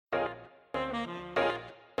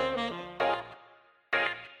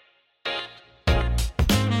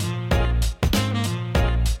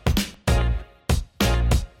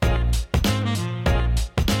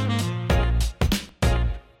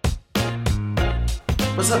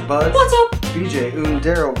What's up, buds? What's up? BJ and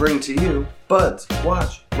Daryl bring to you Buds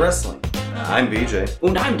Watch Wrestling. I'm BJ.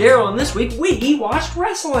 And I'm Daryl, and this week we watched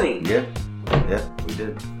wrestling. Yeah, we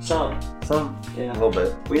did. Some. A Yeah. little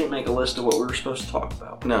bit. We didn't make a list of what we were supposed to talk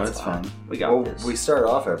about. No, it's fine. We got this. We start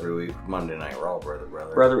off every week with Monday Night Raw, brother.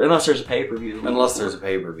 Brother, unless there's a pay-per-view. Unless there's a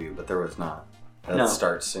pay-per-view, but there was not. That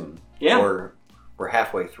starts soon. Yeah. We're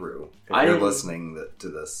halfway through. If you're listening to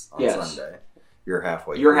this on Sunday, you're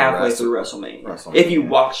halfway through WrestleMania. If you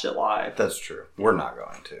watched it live. That's true. We're not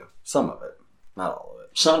going to. Some of it. Not all of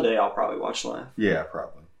it. Sunday I'll probably watch live. Yeah,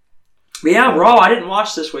 probably. But yeah, Raw I didn't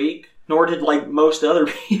watch this week. Nor did most other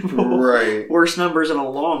people. Right. Worst numbers in a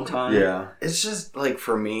long time. Yeah. It's just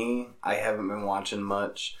for me, I haven't been watching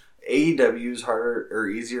much. AEW's harder or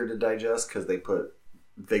easier to digest because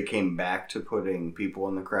they came back to putting people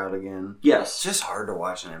in the crowd again. Yes. It's just hard to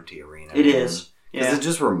watch an empty arena. It is. Because it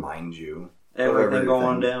just reminds you. Everything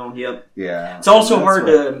going down. Yep. Yeah. It's also hard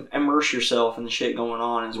to immerse yourself in the shit going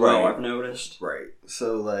on as well, I've noticed. Right.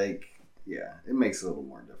 So it makes it a little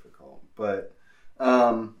more difficult. But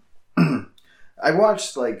I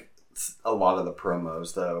watched a lot of the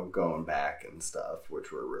promos though, going back and stuff,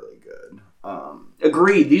 which were really good.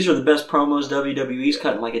 Agreed. These are the best promos WWE's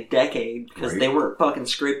cut in a decade because they weren't fucking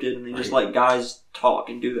scripted and they just let guys talk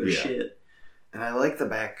and do their shit. And I like the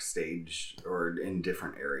backstage or in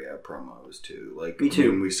different area promos too. Me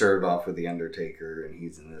too. When we started off with The Undertaker and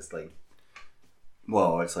he's in this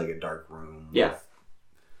it's like a dark room. Yeah.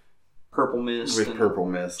 Purple mist. With purple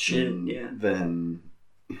mist. Shit, and then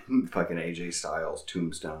fucking AJ Styles,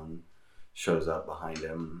 Tombstone, shows up behind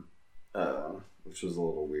him, which was a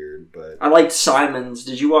little weird, but... I liked Simon's.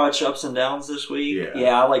 Did you watch Ups and Downs this week? Yeah.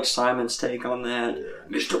 Yeah, I like Simon's take on that. Yeah.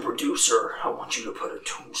 Mr. Producer, I want you to put a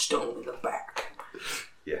tombstone in the back.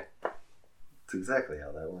 Yeah. That's exactly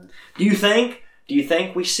how that went. Do you think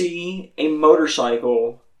we see a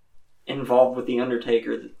motorcycle involved with The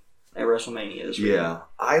Undertaker at WrestleMania this week? Yeah.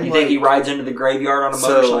 You think he rides into the graveyard on a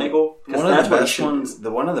motorcycle? One of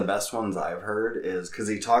the best ones I've heard is because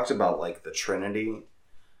he talked about the Trinity,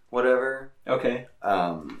 whatever. Okay.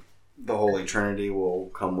 The Holy Trinity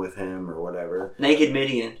will come with him or whatever. Naked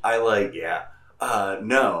Midian. I like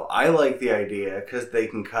the idea because they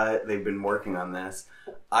can cut. They've been working on this.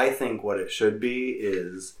 I think what it should be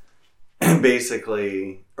is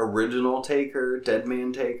basically original Taker, Dead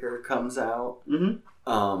Man Taker comes out.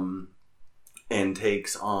 Mm-hmm. And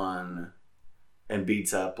takes on and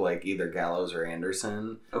beats up either Gallows or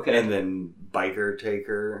Anderson. Okay. And then Biker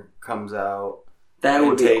Taker comes out. That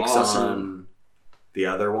would be takes awesome. on the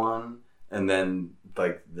other one. And then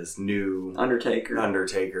this new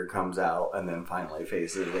Undertaker comes out and then finally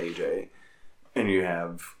faces AJ. And you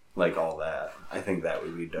have all that. I think that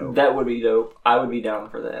would be dope. That would be dope. I would be down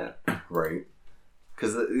for that. Right.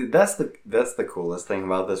 Because that's the coolest thing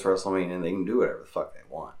about this WrestleMania. They can do whatever the fuck they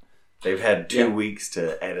want. They've had 2 weeks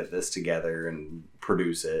to edit this together and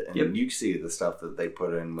produce it. And you see the stuff that they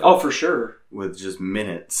put in. For sure. With just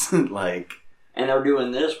minutes. And they're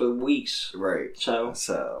doing this with weeks. Right. So.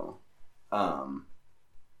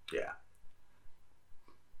 Yeah.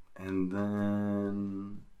 And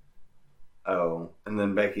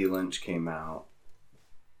then Becky Lynch came out.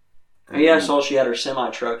 I saw she had her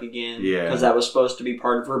semi-truck again. Yeah. Because that was supposed to be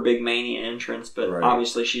part of her big Mania entrance, but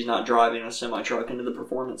obviously she's not driving a semi-truck into the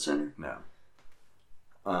Performance Center. No.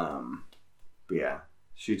 But yeah.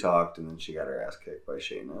 She talked and then she got her ass kicked by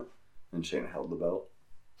Shayna. And Shayna held the belt.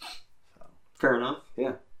 So. Fair enough.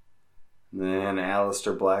 Yeah. And then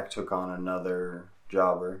Aleister Black took on another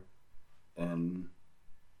jobber. And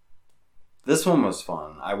this one was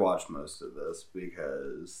fun. I watched most of this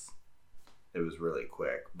because... it was really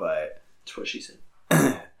quick, but... That's what she said.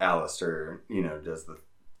 Aleister, does the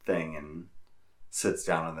thing and sits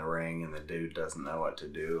down in the ring, and the dude doesn't know what to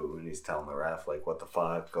do, and he's telling the ref, what the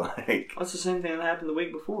fuck? That's the same thing that happened the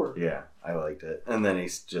week before. Yeah, I liked it. And then he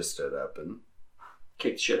just stood up and...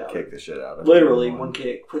 kicked the shit out of him. Literally, one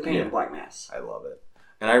kick. Quit painting black mass. I love it.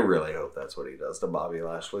 And I really hope that's what he does to Bobby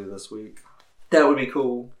Lashley this week. That would be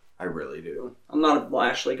cool. I really do. I'm not a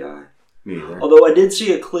Lashley guy. Me either. Although I did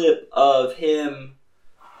see a clip of him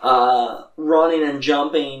running and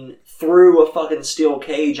jumping through a fucking steel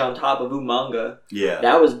cage on top of Umaga. Yeah.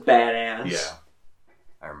 That was badass. Yeah.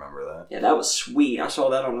 I remember that. Yeah, that was sweet. I saw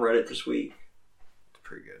that on Reddit this week. It's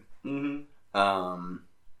pretty good. Mm-hmm.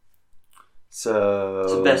 So...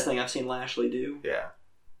 it's the best thing I've seen Lashley do. Yeah.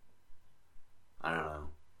 I don't know.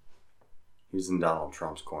 He was in Donald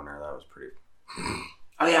Trump's corner. That was pretty...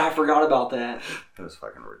 Oh yeah, I forgot about that. It was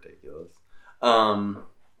fucking ridiculous.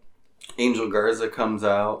 Angel Garza comes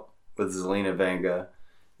out with Zelina Vega,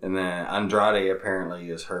 and then Andrade apparently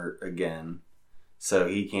is hurt again. so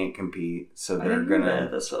he can't compete. So I they're didn't know gonna.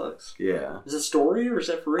 that sucks. Yeah, Is it story or is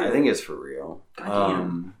that for real? I think it's for real.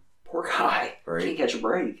 Goddamn. Poor guy. Right. Can't catch a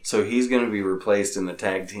break. So he's gonna be replaced in the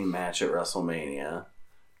tag team match at WrestleMania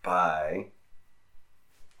by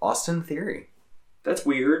Austin Theory. That's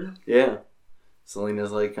weird. Yeah.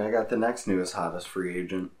 Selena's like, I got the next newest, hottest free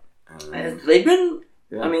agent. And they've been,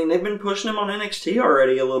 Yeah. I mean, they've been pushing him on NXT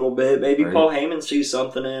already a little bit. Maybe Right. Paul Heyman sees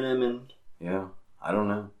something in him and Yeah, I don't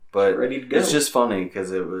know. But ready to go. it's just funny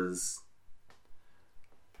because it was,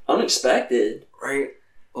 unexpected. right?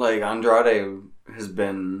 Like, Andrade has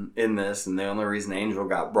been in this, and the only reason Angel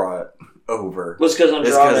got brought over Was because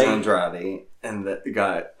is because Andrade. Andrade, and that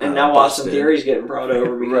got And now Austin busted. Theory's getting brought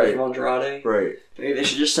over because Right. of Andrade. Right. Maybe they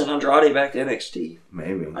should just send Andrade back to NXT.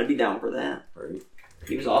 Maybe. I'd be down for that. Right.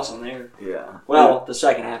 He was awesome there. Yeah. Well, the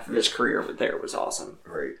second half of his career there was awesome.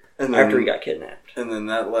 Right. And After he got kidnapped. And then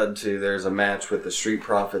that led to there's a match with the Street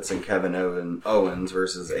Profits and Kevin Owens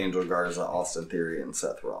versus Angel Garza, Austin Theory, and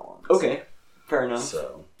Seth Rollins. Okay, fair enough.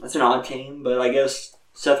 So That's an odd team, but I guess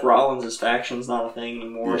Seth Rollins' faction's not a thing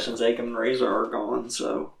anymore Yeah. since Akam and Razor are gone,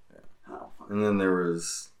 so... Oh, and then there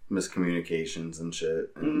was miscommunications and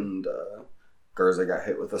shit, and Garza got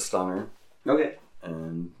hit with a stunner, okay,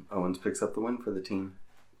 and Owens picks up the win for the team.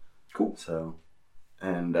 cool. So,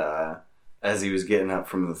 and as he was getting up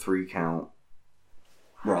from the 3 count,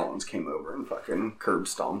 Rollins came over and fucking curb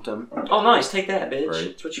stomped him. Oh, nice. Take that, bitch. Right.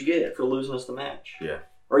 That's what you get for losing us the match. Yeah.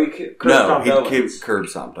 Or you curb No, stomped he Owens. curb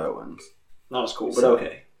stomped Owens. Not as cool, but So-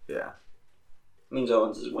 okay. Yeah. Means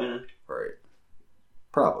Owens is winning. Right.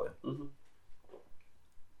 Probably. Mhm.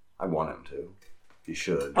 I want him to. He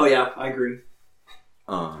should. Oh, yeah, I agree.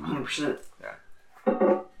 100%.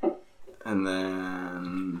 100%. And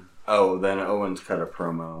then... Oh, then Owens cut a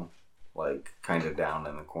promo, like, kind of down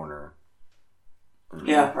in the corner. And,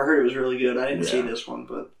 Yeah, I heard it was really good. I didn't see Yeah. this one,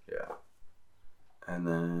 but... Yeah. And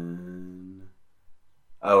then...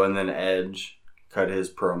 Oh, and then Edge cut his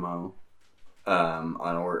promo on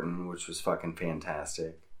Orton, which was fucking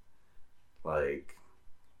fantastic. Like,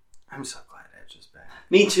 I'm so glad Edge is back.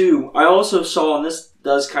 Me too. I also saw, and this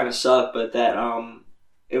does kind of suck, but that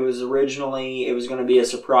it was going to be a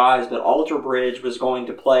surprise, but Alter Bridge was going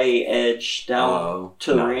to play Edge down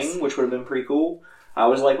to the nice. ring, which would have been pretty cool. I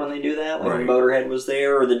always like when they do that, like when Right. Motorhead was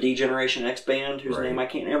there, or the D-Generation X Band, whose Right. name I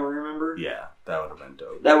can't ever remember. Yeah, that would have been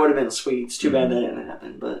dope. That would have been sweet. It's too bad Mhm. that didn't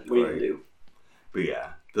happen, but we didn't Right. do. But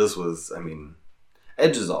yeah, this was, I mean,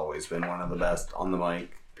 Edge has always been one of the best on the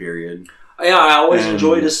mic, period. Yeah, I always And-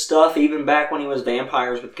 enjoyed his stuff, even back when he was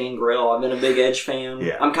Vampires with Gangrel. I've been a big Edge fan.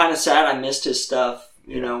 Yeah. I'm kind of sad I missed his stuff,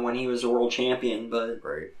 you Yeah. know, when he was a world champion, but...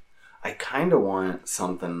 Right. I kind of want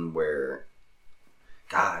something where,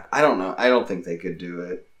 God, I don't know. I don't think they could do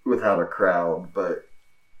it without a crowd, but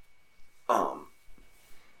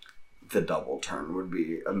the double turn would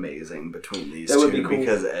be amazing between these That two would be cool.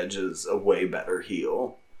 because Edge is a way better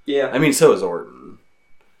heel. Yeah. I mean, so is Orton.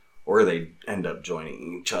 Or they end up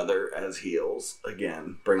joining each other as heels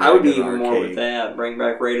again. Bring I would back be an even more arcade. with that. Bring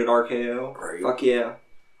back Rated RKO. Right. Fuck yeah.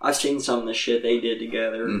 I've seen some of the shit they did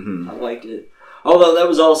together. Mhm. I liked it. Although that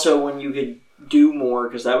was also when you could do more,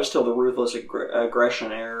 because that was still the Ruthless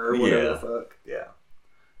Aggression era, or whatever Yeah. the fuck. Yeah.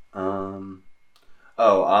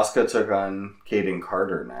 Oh, Asuka took on Kaden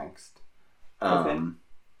Carter next.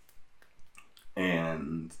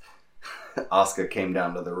 And Asuka came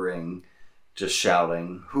down to the ring just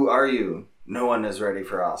shouting, "Who are you? No one is ready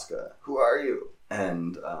for Asuka. Who are you?"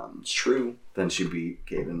 And It's true. then she beat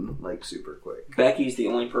Kaden like super quick. Becky's the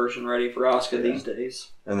only person ready for Asuka Yeah. these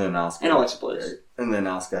days. And then Asuka And Alexa Bliss. And then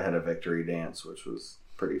Asuka had a victory dance, which was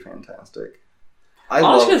pretty fantastic.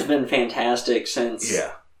 Asuka's been fantastic since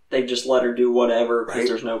Yeah. they just let her do whatever because Right.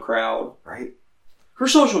 there's no crowd. Right? Her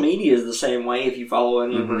social media is the same way if you follow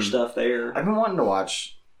any of her Mhm. stuff there. I've been wanting to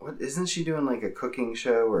watch. What isn't she doing? Like a cooking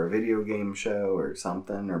show or a video game show or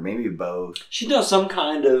something, or maybe both? She does some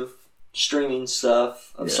kind of streaming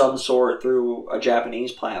stuff of Yeah. some sort through a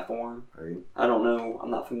Japanese platform. Right. I don't know. I'm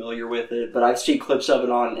not familiar with it, but I see clips of it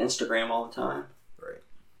on Instagram all the time. Right.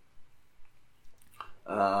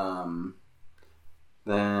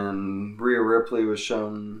 Then Rhea Ripley was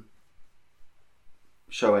showing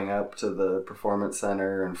up to the performance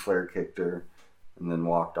center, and Flair kicked her, and then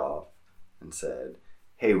walked off and said,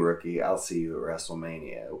 "Hey rookie, I'll see you at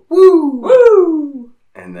WrestleMania." Woo! Woo!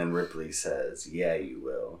 And then Ripley says, "Yeah, you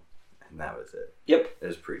will," and that was it. Yep. It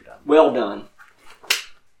was pretty done. Well done.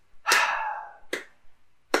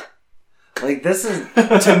 Like this is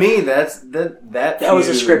to me that's that That was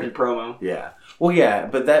a feud- scripted promo. Yeah. Well, yeah,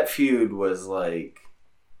 but that feud was like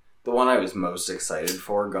the one I was most excited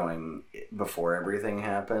for going before everything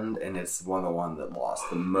happened, and it's the one that lost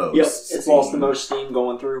the most. Yep, it's lost the most steam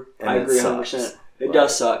going through. And I agree 100%. It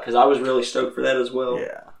does suck because I was really stoked for that as well.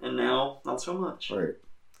 Yeah, and now not so much. Right.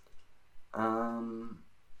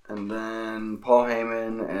 And then Paul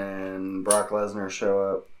Heyman and Brock Lesnar show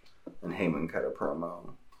up, and Heyman cut a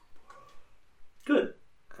promo. Good.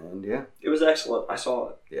 And yeah, it was excellent. I saw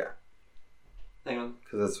it. Yeah. Hang on.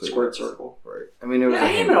 Because that's what Squared Circle. Right. I mean, it was.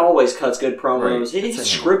 Heyman always cuts good promos. Right. His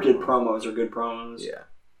scripted promos are good promos. Yeah.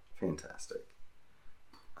 Fantastic.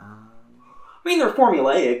 I mean, they're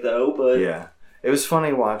formulaic though, but yeah, it was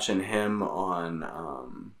funny watching him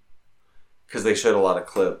on because they showed a lot of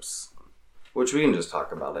clips. Which we can just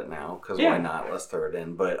talk about it now, because why not? Let's throw it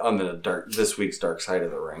in. But on this week's Dark Side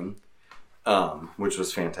of the Ring, which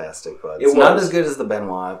was fantastic. But it's not as good as the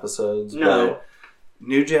Benoit episodes. No. But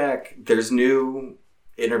New Jack, there's new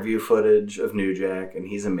interview footage of New Jack, and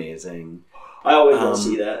he's amazing. I always want to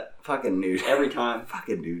see that. Fucking New Jack. Every time.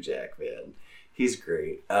 Fucking New Jack, man. He's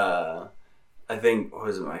great. I think,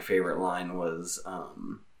 my favorite line was...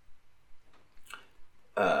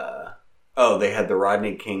 oh, they had the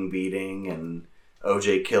Rodney King beating and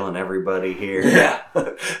OJ killing everybody here. Yeah.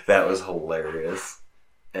 That was hilarious.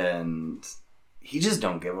 And he just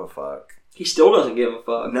don't give a fuck. He still doesn't give a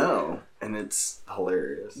fuck. No. And it's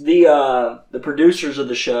hilarious. The producers of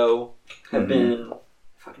the show have been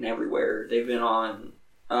fucking everywhere. They've been on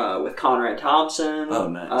with Conrad Thompson. Oh,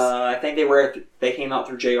 nice. I think they came out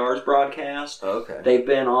through JR's broadcast. Okay. They've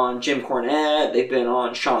been on Jim Cornette. They've been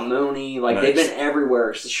on Sean Mooney. Like, nice. They've been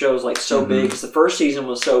everywhere. The show's like so big. Because the first season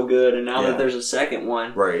was so good, and now that there's a second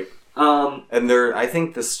one, right? And I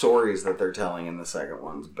think the stories that they're telling in the second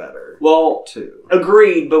one's better. Well, too.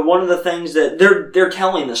 Agreed. But one of the things that they're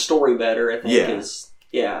telling the story better, I think, is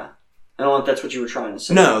I don't know if that's what you were trying to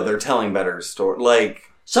say. No, they're telling better story. Like.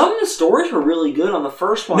 Some of the stories were really good on the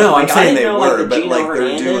first one. No, I'm saying they were, but Gino they're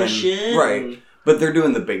Hernandez doing shit right. But they're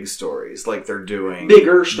doing the big stories, like they're doing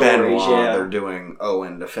bigger stories. Benoit, they're doing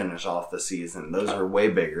Owen to finish off the season. Those are way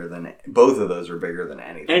bigger than both of those are bigger than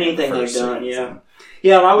anything. Anything they've done, yeah.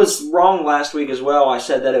 And I was wrong last week as well. I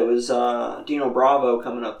said that it was Dino Bravo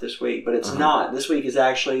coming up this week, but it's not. This week is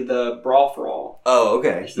actually the Brawl for All. Oh,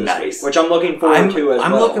 okay, nice. Week, which I'm looking forward to as well.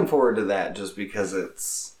 I'm looking forward to that just because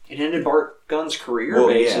it ended Bart Gunn's career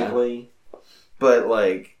basically. Yeah. But,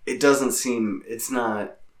 like, it doesn't seem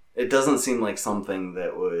like something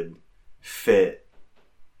that would fit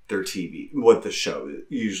their TV, what the show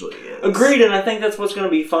usually is. Agreed, and I think that's what's going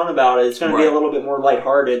to be fun about it. It's going to be a little bit more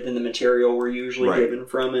lighthearted than the material we're usually given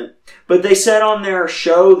from it. But they said on their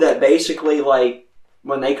show that basically, like,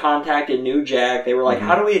 when they contacted New Jack, they were like,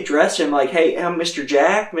 how do we address him? Like, hey, I'm Mr.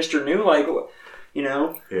 Jack, Mr. New, like, you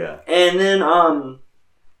know? Yeah. And then,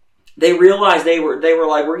 they realized they were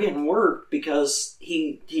like, we're getting work because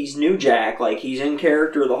he's New Jack. Like, he's in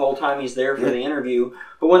character the whole time he's there for the interview.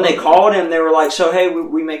 But when they called him, they were like, so, hey,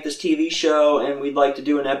 we make this TV show, and we'd like to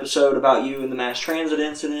do an episode about you and the mass transit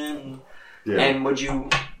incident. And would you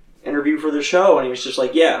interview for the show? And he was just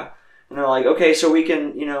like, yeah. And they're like, okay, so we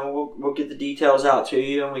can, we'll get the details out to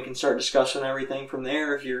you, and we can start discussing everything from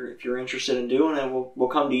there. If you're interested in doing it, we'll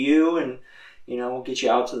come to you, and we'll get you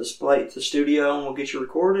out to the studio, and we'll get you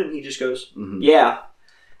recorded. And he just goes, yeah.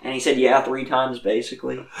 And he said, yeah, 3 times,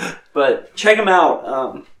 basically. But check him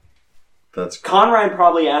out. That's cool. Conrad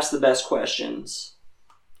probably asked the best questions.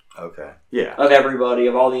 Okay. Yeah. Of everybody,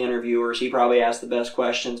 of all the interviewers. He probably asked the best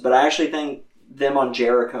questions. But I actually think them on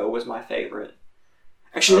Jericho was my favorite.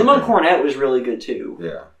 Actually, them on Cornette was really good, too.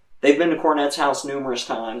 Yeah. They've been to Cornette's house numerous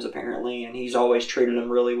times, apparently, and he's always treated them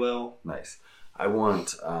really well. Nice. I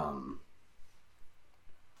want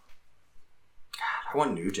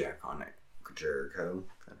New Jack on it. Jericho.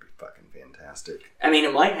 That'd be fucking fantastic. I mean,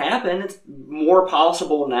 it might happen. It's more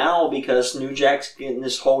possible now because New Jack's getting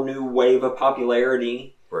this whole new wave of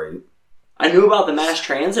popularity. Right. I knew about the mass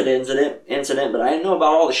transit incident, but I didn't know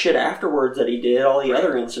about all the shit afterwards that he did, all the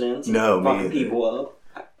other incidents. No, fucking people up.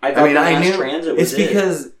 I knew transit was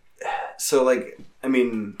because, so like, I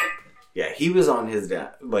mean, yeah, he was on his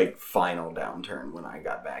final downturn when I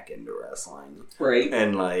got back into wrestling, right?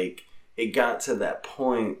 And like, it got to that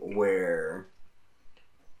point where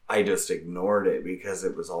I just ignored it because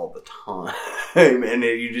it was all the time, and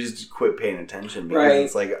you just quit paying attention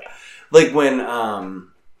because it's like when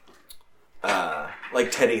like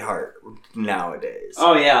Teddy Hart nowadays.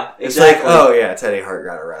 Oh yeah, exactly. It's like, oh yeah, Teddy Hart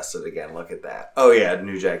got arrested again. Look at that. Oh yeah,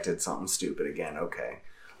 New Jack did something stupid again. Okay,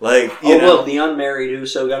 like look, the unmarried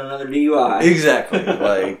Uso got another DUI. Exactly.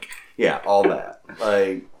 Like all that.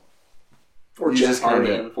 Like Or Jeff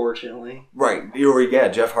Hardy, unfortunately. Right. Or, yeah,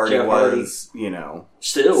 Jeff Hardy was,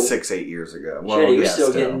 still 6-8 years ago. Well, shit, he was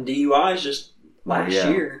still getting DUIs just last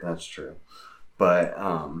year. That's true. But,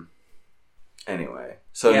 anyway.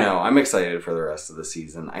 So, no, I'm excited for the rest of the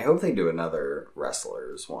season. I hope they do another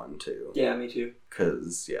Wrestlers one, too. Yeah, me too.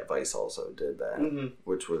 Because, Vice also did that,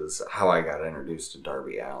 which was how I got introduced to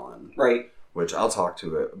Darby Allin. Right. Which I'll talk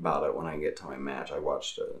about it when I get to my match. I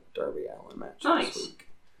watched a Darby Allin match this week.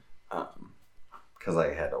 Because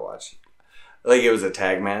I had to watch. Like, it was a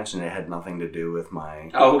tag match, and it had nothing to do with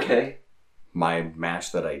my... Oh, okay. My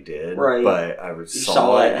match that I did. Right. But I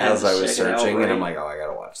saw it as I was searching, and I'm like, oh, I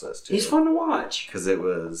gotta watch this, too. He's fun to watch. Because it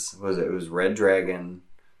was Red Dragon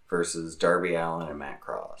versus Darby Allin and Matt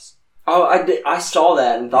Cross. Oh, I saw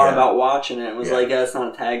that and thought about watching it and was like, it's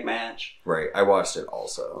not a tag match. Right. I watched it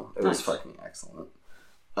also. It was fucking excellent.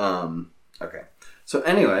 Okay. So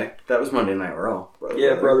anyway, that was Monday Night Raw.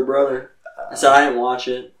 Brother. So I didn't watch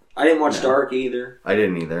it. I didn't watch Dark either. I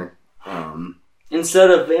didn't either.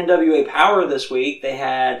 Instead of NWA Power this week, they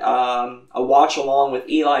had a watch along with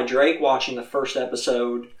Eli Drake watching the first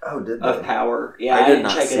episode of Power. Yeah, I didn't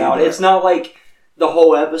check it out. That. It's not like the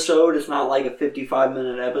whole episode. It's not like a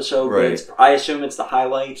 55-minute episode. Right. But I assume it's the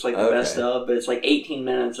highlights, like the best of. But it's like 18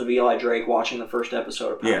 minutes of Eli Drake watching the first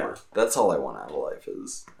episode of Power. Yeah, that's all I want out of life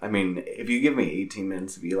is... I mean, if you give me 18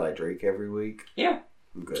 minutes of Eli Drake every week... Yeah.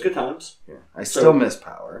 I'm good. It's good times. Yeah. I still miss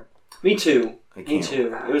Power. Me too. Me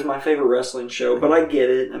too. It was my favorite wrestling show, but I get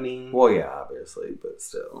it. I mean... Well, yeah, obviously, but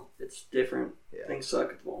still. It's different. Yeah. Things suck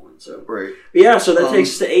at the moment, so... Right. But yeah, so that takes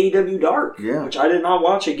us to AEW Dark, yeah. which I did not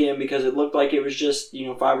watch again because it looked like it was just,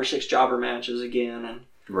 5 or 6 jobber matches again, and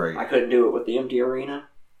right. I couldn't do it with the empty arena.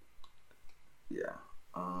 Yeah.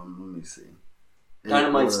 Let me see.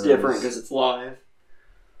 Dynamite's different because it's live.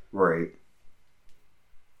 Right.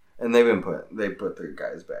 And they put their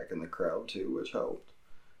guys back in the crowd, too, which helped.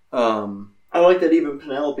 I like that even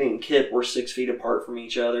Penelope and Kip were 6 feet apart from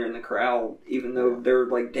each other in the crowd, even though they're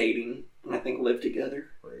like dating and I think live together.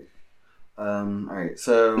 Right. Alright,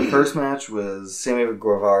 so first match was Sammy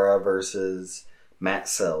Guevara versus Matt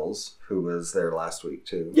Sells, who was there last week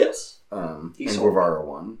too. Yes. And Guevara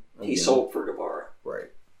won. He sold for Guevara.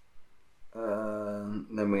 Right.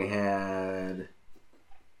 Then we had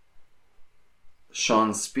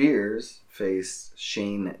Shawn Spears face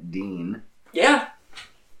Shane Dean. Yeah.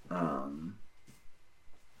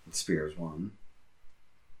 Spears won.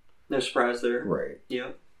 No surprise there. Right.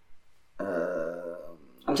 Yep.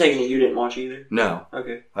 I'm taking it you didn't watch either? No.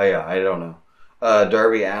 Okay. Oh, yeah, I don't know.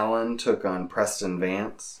 Darby Allin took on Preston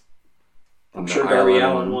Vance. I'm sure Darby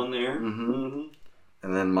Allin won there. Mm-hmm. Mm-hmm.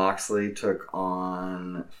 And then Moxley took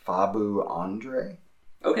on Fabu Andre.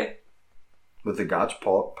 Okay. With the Gotch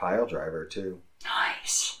pile driver, too.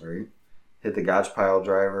 Nice. Right? Hit the Gotch pile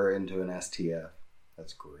driver into an STF.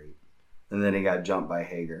 That's great. And then he got jumped by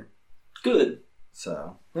Hager. Good.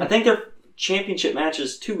 So. Yeah. I think their championship match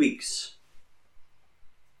is 2 weeks.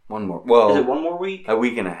 One more. Well, is it 1 more week? A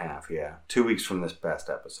week and a half, yeah. 2 weeks from this past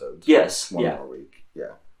episode. So yes. One more week,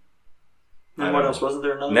 yeah. And what else? Wasn't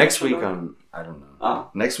there another next week on... I don't know. Oh.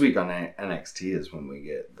 Next week on NXT is when we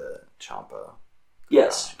get the Ciampa.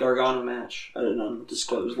 Yes, Gargano match at an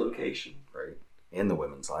undisclosed location. Right. And the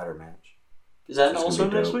women's ladder match. Is that also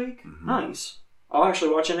next week? Mm-hmm. Nice. I'll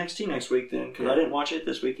actually watch NXT next week then, because I didn't watch it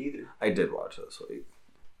this week either. I did watch this week.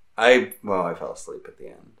 I fell asleep at the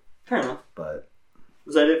end. Fair enough. But...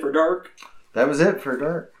 Was that it for Dark? That was it for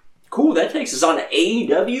Dark. Cool, that takes us on to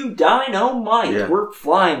AEW Dynamite. Yeah. We're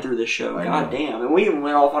flying through this show, goddamn. And we even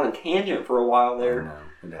went off on a tangent for a while there. I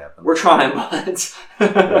know, it happened. We're trying, but...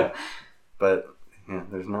 yeah. But, yeah,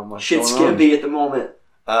 there's not much shit's going on. skimpy at the moment,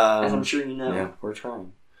 as I'm sure you know. Yeah, we're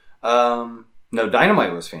trying. No,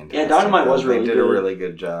 Dynamite was fantastic. Yeah, Dynamite was really good. They did a really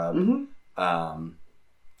good job. Mm-hmm.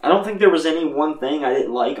 I don't think there was any one thing I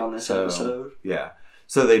didn't like on this episode. Yeah.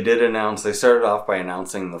 So they did announce, they started off by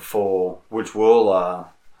announcing the full, which we'll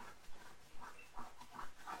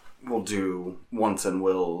do once and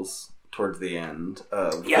wills towards the end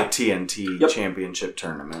of the TNT Championship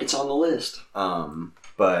Tournament. It's on the list.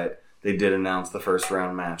 But they did announce the first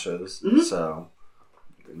round matches, so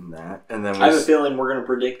that. And then I have a feeling we're going to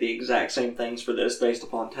predict the exact same things for this based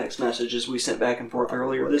upon text messages we sent back and forth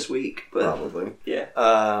earlier this week. But probably. Yeah.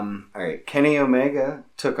 All right. Kenny Omega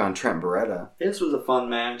took on Trent Beretta. This was a fun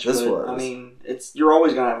match. This was. I mean, you're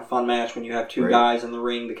always going to have a fun match when you have two guys in the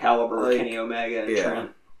ring the caliber of Kenny Omega and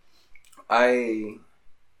Trent. I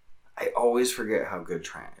always forget how good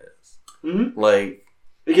Trent is. Mm-hmm. Like,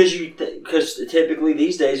 Because because typically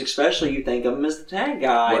these days, especially, you think of him as the tag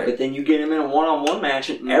guy, Right. but then you get him in a one-on-one match,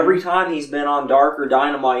 and every time he's been on Dark or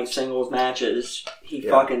Dynamite singles matches, he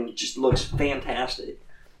fucking just looks fantastic.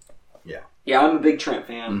 Yeah. Yeah, I'm a big Trent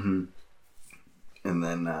fan. Mm-hmm. And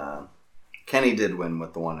then Kenny did win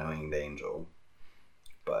with the one-winged angel,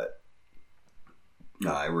 but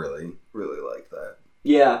no, I really, really like that.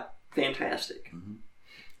 Yeah, fantastic.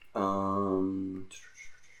 Hikaru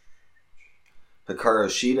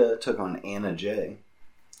Shida took on Anna Jay,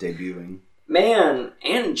 debuting. Man,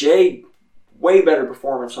 Anna Jay, way better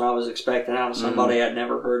performance than I was expecting out of somebody I'd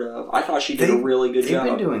never heard of. I thought she did a really good job.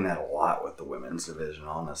 They've been doing that a lot with the women's division,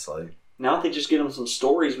 honestly. Now if they just get them some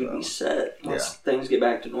stories, we'd be set once things get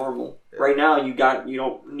back to normal. Yeah. Right now, you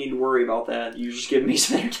don't need to worry about that. You just give me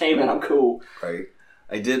some entertainment, I'm cool. Right.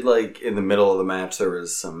 I did like in the middle of the match there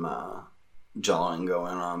was some jawing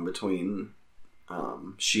going on between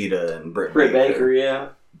Shida and Britt Baker, yeah.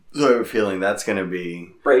 So I have a feeling that's going to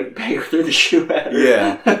be... Britt Baker threw the shoe at her.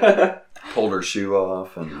 Yeah. Pulled her shoe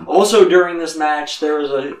off. And also during this match, there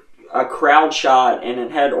was a crowd shot, and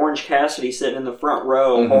it had Orange Cassidy sitting in the front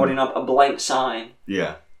row holding up a blank sign.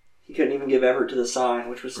 Yeah. He couldn't even give effort to the sign,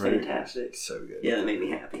 which was fantastic. So good. Yeah, that made me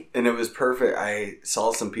happy. And it was perfect. I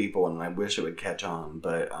saw some people, and I wish it would catch on,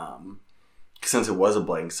 but since it was a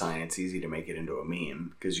blank sign, it's easy to make it into a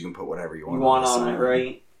meme, because you can put whatever you want on it,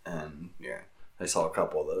 right? And, yeah. I saw a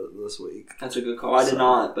couple of those this week. That's a good call. I did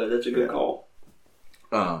not, but that's a good call.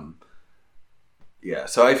 Yeah,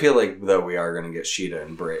 so I feel like, though, we are going to get Shida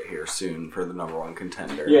and Britt here soon for the number one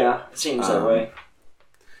contender. Yeah, it seems that way.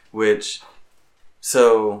 I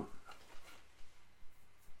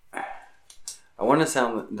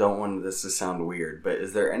don't want this to sound weird, but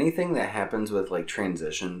is there anything that happens with, like,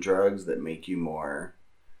 transition drugs that make you more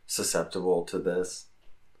susceptible to this?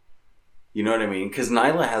 You know what I mean? Because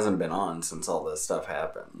Nyla hasn't been on since all this stuff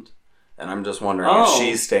happened. And I'm just wondering if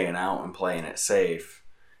she's staying out and playing it safe.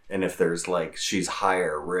 And if there's, like, she's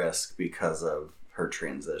higher risk because of her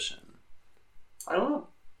transition. I don't know.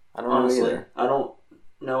 I don't know either. I don't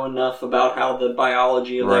know enough about how the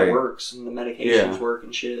biology of that works and the medications work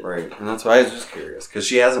and shit. Right. And that's why I was just curious. Because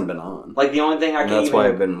she hasn't been on. Like, the only thing I can that's why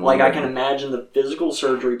I've been like, I can imagine the physical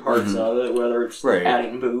surgery parts of it, whether it's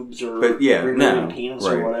adding boobs or removing penis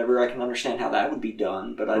or whatever. I can understand how that would be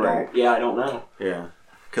done. But I don't know. Yeah.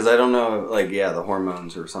 Because I don't know, like, the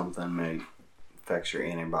hormones or something may... affects your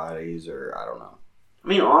antibodies, or I don't know. I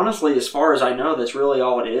mean, honestly, as far as I know, that's really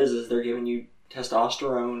all it is they're giving you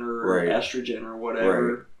testosterone or estrogen or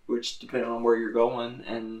whatever, which depending on where you're going.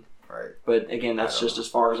 And but again, that's just as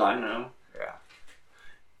far as I know. Yeah.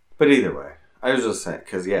 But either way, I was just saying,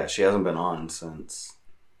 because she hasn't been on since.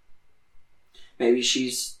 Maybe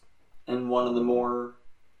she's in one of the more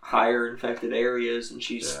higher infected areas, and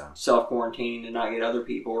she's self-quarantining to not get other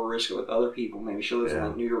people or risk it with other people. Maybe she lives in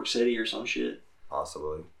like New York City or some shit.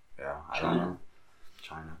 Possibly. Yeah. I China. don't know.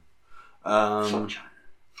 China. Fuck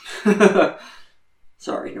China.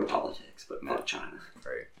 Sorry, no politics, but fuck China.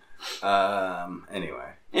 Right.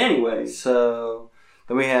 Anyway. So,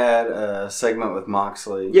 then we had a segment with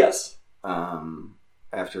Moxley. Yes.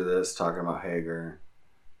 After this, talking about Hager.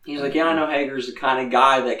 He's like, I know Hager's the kind of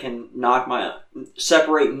guy that can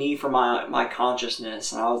separate me from my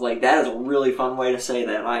consciousness. And I was like, that is a really fun way to say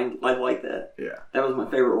that. I like that. Yeah. That was my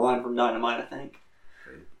favorite line from Dynamite, I think.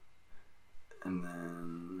 Great. And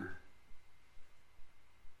then,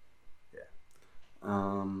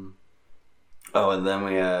 and then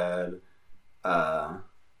we had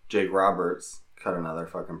Jake Roberts cut another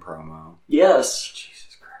fucking promo. Yes.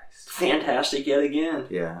 Jesus Christ. Fantastic yet again.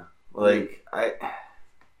 Yeah.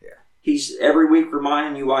 He's every week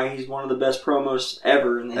reminding you why he's one of the best promos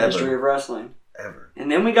ever in the history of wrestling. Ever.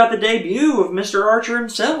 And then we got the debut of Mr. Archer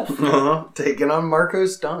himself. Taking on Marco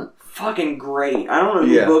Stunt. Fucking great. I don't know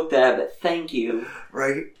who booked that, but thank you.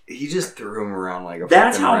 Right? He just threw him around like a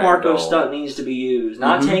That's fucking how Marco rag doll. Stunt needs to be used.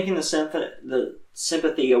 Not taking the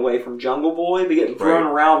sympathy away from Jungle Boy, but getting thrown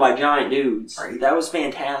around by giant dudes. Right. That was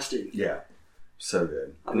fantastic. Yeah. So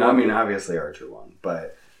good. I mean, obviously Archer won,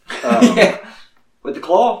 but... With the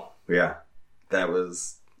claw. Yeah. That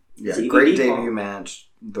was... Yeah, great debut match.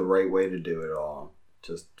 The right way to do it all.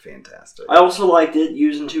 Just fantastic. I also liked it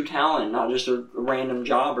using two talent, not just a random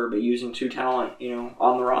jobber, but using two talent,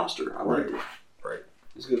 on the roster. I liked it. Right.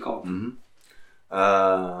 It was a good call. Mm-hmm.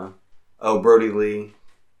 Brody Lee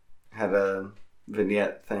had a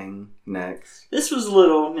vignette thing next. This was a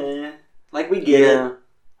little meh. Like, we get it.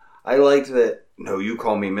 I liked that. No, you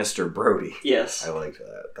call me Mr. Brody. Yes. I liked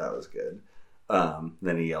that. That was good.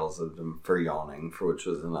 Then he yells at him for yawning, which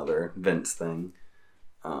was another Vince thing.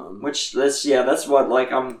 That's what,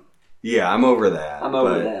 like, Yeah, I'm over that. I'm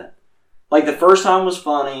over that. Like, the first time was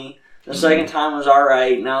funny. The second time was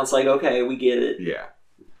alright. Now it's like, okay, we get it. Yeah.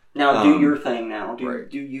 Now do your thing now. Right.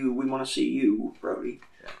 Do you. We want to see you, Brody.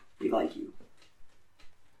 Yeah. We like you.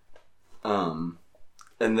 And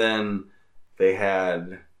then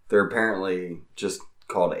they're apparently just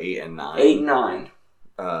called 8 and 9. 8 and 9.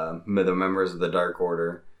 The members of the Dark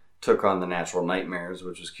Order took on the Natural Nightmares,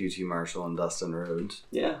 which was QT Marshall and Dustin Rhodes.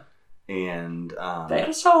 Yeah. And they had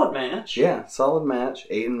a solid match. Yeah, solid match.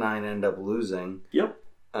 8 and 9 end up losing. Yep.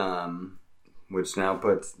 Which now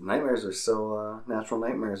puts Nightmares are still Natural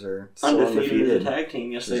Nightmares are still undefeated as a tag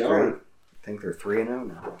team. Yes, they are. I think they're 3-0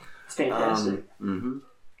 now. It's fantastic.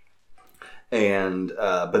 And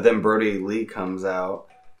but then Brody Lee comes out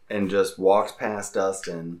and just walks past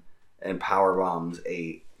Dustin and power bombs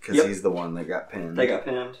 8 because he's the one that got pinned. They got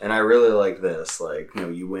pinned. And I really like this. Like, no,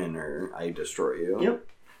 you win or I destroy you. Yep.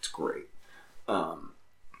 It's great. Yeah.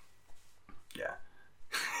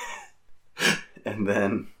 And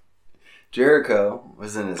then Jericho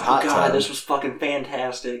was in his hot tub. This was fucking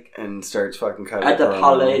fantastic. And starts fucking cutting at the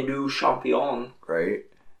Palais du Champion. Right.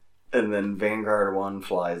 And then Vanguard 1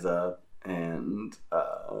 flies up and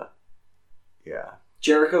yeah.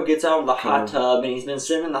 Jericho gets out of the hot tub and he's been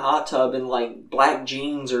sitting in the hot tub in like black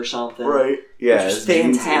jeans or something. Right. Yeah. It's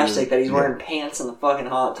fantastic that he's wearing pants in the fucking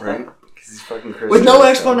hot tub. Right. He's fucking Chris with no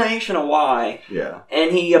explanation of why. Yeah.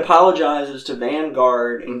 And he apologizes to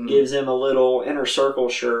Vanguard and gives him a little Inner Circle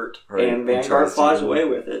shirt. Right. And Vanguard flies away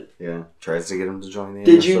with it. Yeah. Tries to get him to join the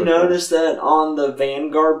Did you notice that on the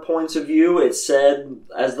Vanguard points of view, it said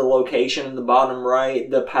as the location in the bottom right,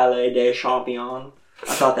 the Palais des Champions?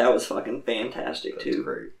 I thought that was fucking fantastic too. That's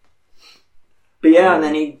great. But yeah, and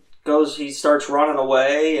then he starts running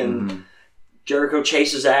away and Jericho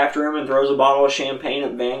chases after him and throws a bottle of champagne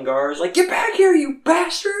at Vanguard. He's like, "Get back here, you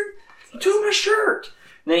bastard! You took my shirt!"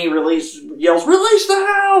 And then he yells, "Release the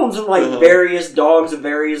hounds!" And like various dogs of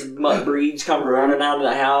various breeds come running out of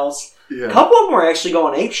the house. Yeah. A couple of them were actually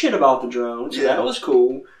going apeshit about the drones. So that was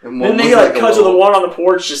cool. And then they cut to the one on the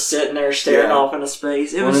porch just sitting there staring off into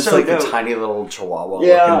space. It was so like dope. a tiny little chihuahua looking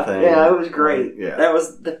thing. Yeah, it was great. Yeah. That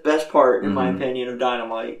was the best part, in my opinion, of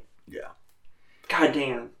Dynamite. Yeah. God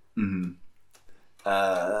damn.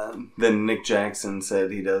 Then Nick Jackson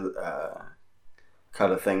said he does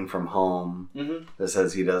cut a thing from home that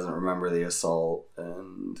says he doesn't remember the assault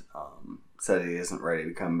and said he isn't ready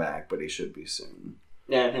to come back, but he should be soon.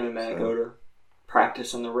 Yeah, and him and Matt go to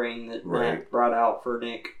practice in the ring that Matt brought out for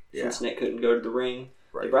Nick since Nick couldn't go to the ring.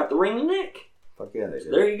 Right. They brought the ring to Nick. Fuck yeah, they did.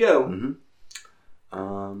 So there you go.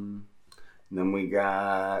 Then we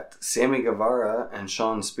got Sammy Guevara and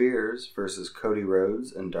Shawn Spears versus Cody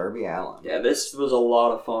Rhodes and Darby Allin. Yeah, this was a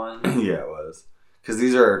lot of fun. Yeah, it was. Because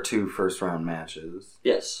these are our 2 first-round matches.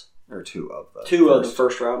 Yes. Or 2 of them. 2 of the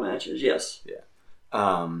first-round matches, yes. Yeah.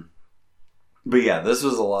 But yeah, this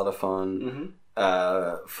was a lot of fun.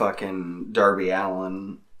 Fucking Darby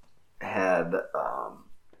Allin had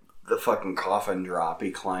the fucking coffin drop.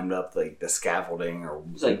 He climbed up like the scaffolding or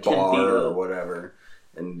like bar or whatever.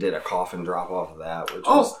 And did a coffin drop off of that, which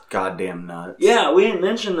was goddamn nuts. Yeah, we didn't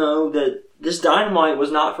mention, though, that this Dynamite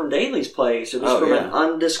was not from Daly's place. It was from an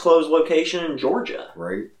undisclosed location in Georgia.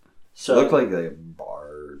 Right. So it looked like a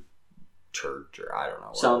bar, church, or I don't know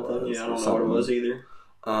what something. It was. Yeah, I don't know what it was either.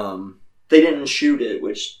 They didn't shoot it,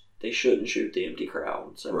 which they shouldn't shoot the empty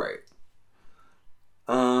crowd. So. Right.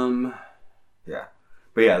 Yeah.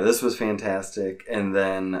 But yeah, this was fantastic. And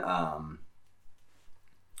then...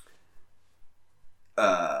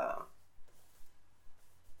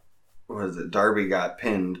 what is it? Darby got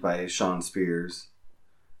pinned by Shawn Spears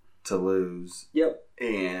to lose. Yep.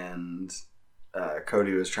 And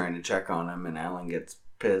Cody was trying to check on him, and Allin gets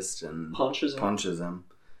pissed and punches him.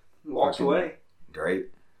 Walks away. Right?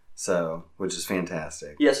 So, which is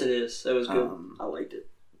fantastic. Yes, it is. That was good. I liked it.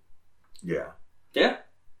 Yeah. Yeah.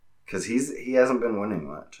 Because he hasn't been winning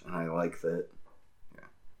much, and I like that. Yeah.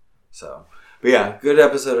 So... But yeah, good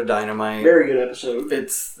episode of Dynamite. Very good episode.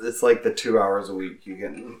 It's like the 2 hours a week you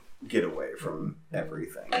can get away from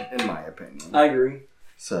everything, in my opinion. I agree.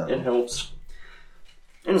 So it helps.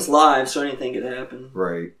 And it's live, so anything could happen.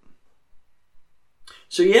 Right.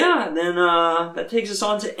 So yeah, then that takes us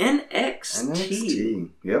on to NXT. NXT.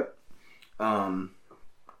 Yep.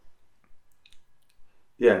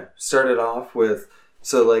 Yeah, started off with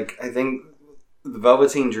I think the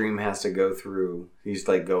Velveteen Dream has to go through. He's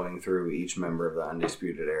like going through each member of the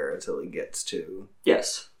Undisputed Era till he gets to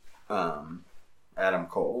Adam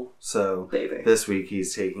Cole. So this week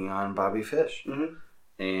he's taking on Bobby Fish,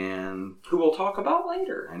 and who we'll talk about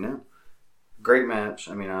later. I know, great match.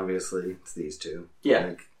 I mean, obviously it's these two.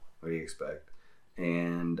 Yeah. What do you expect?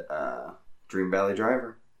 And Dream Valley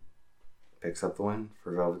Driver picks up the win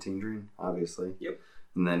for Velveteen Dream, obviously. Yep.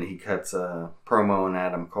 And then he cuts a promo on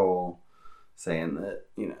Adam Cole saying that,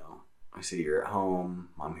 I see you're at home.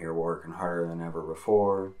 I'm here working harder than ever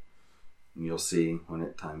before. And you'll see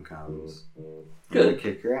when time comes. Good. I'm gonna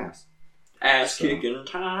kick your ass. Ass kicking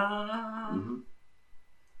time.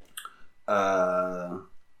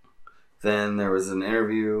 Then there was an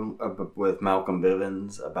interview with Malcolm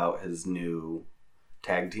Bivens about his new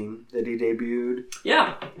tag team that he debuted.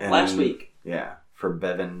 Yeah, last week. Yeah, for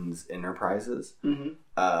Bevins Enterprises.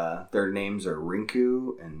 Mm-hmm. Their names are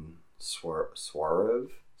Rinku and Swarov.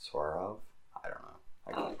 I don't know.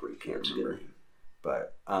 I like Riku. Can't remember.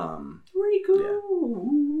 But Riku. Yeah.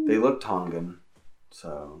 They look Tongan,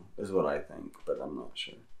 so is what I think, but I'm not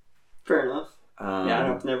sure. Fair enough.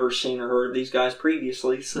 I've never seen or heard of these guys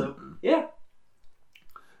previously, so yeah.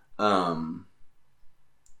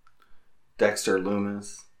 Dexter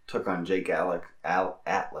Lumis took on Jake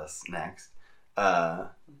Atlas next.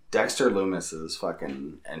 Dexter Loomis's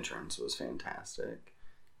fucking entrance was fantastic.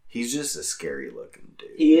 He's just a scary looking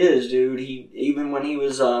dude. He is, dude. Even when he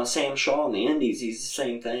was Sam Shaw in the Indies, he's the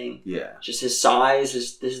same thing. Yeah. Just his size,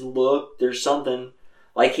 his look. There's something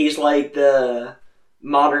like he's like the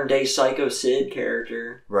modern day Psycho Sid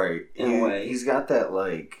character, right? In a way, he's got that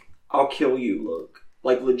like I'll kill you look.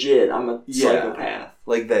 Like legit, I'm a psychopath.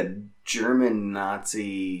 Like that German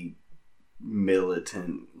Nazi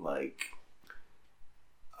militant, like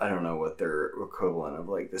I don't know what their equivalent of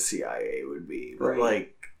like the CIA would be, but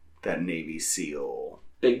like that Navy SEAL,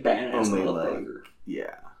 big badass motherfucker.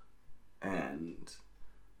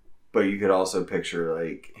 But you could also picture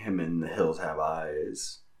like him in The Hills Have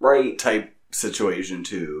Eyes, right? Type situation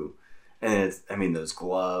too, and those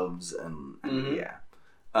gloves and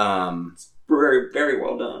it's very very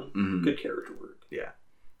well done. Mm-hmm. Good character work. Yeah,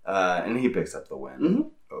 and he picks up the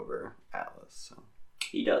win over Atlas. So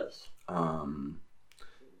he does.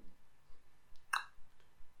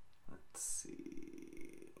 Let's see.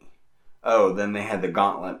 Oh, then they had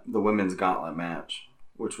the women's gauntlet match,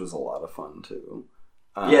 which was a lot of fun too.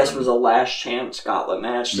 Yes, it was a last chance gauntlet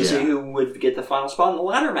match to see who would get the final spot in the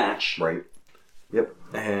ladder match. Right. Yep.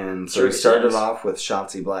 And so we started off with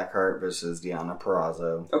Shotzi Blackheart versus Deonna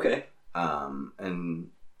Purrazzo. Okay. And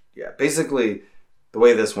yeah, basically the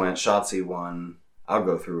way this went, Shotzi won. I'll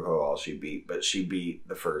go through who all she beat, but she beat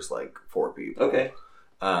the first like 4 people. Okay.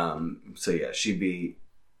 So yeah, she beat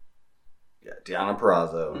Deonna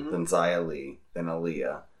Purrazzo, then Xia Li, then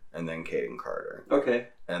Aaliyah, and then Kaden Carter. Okay.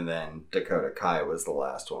 And then Dakota Kai was the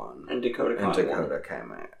last one. And Dakota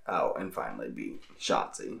came out and finally beat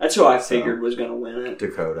Shotzi. That's who I figured was going to win it.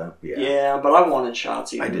 Dakota, yeah. Yeah, but I wanted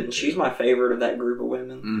Shotzi. I did. She's my favorite of that group of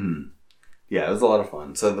women. Mm-hmm. Yeah, it was a lot of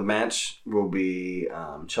fun. So the match will be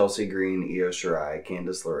Chelsea Green, Io Shirai,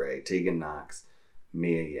 Candice LeRae, Tegan Knox,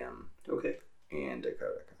 Mia Yim. Okay. And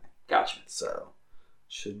Dakota Kai. Gotcha. So,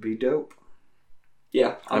 should be dope.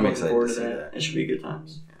 Yeah, I'm looking forward to that. It should be good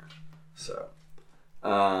times. Yeah. So,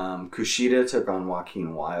 Kushida took on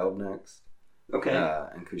Joaquin Wilde next. Okay.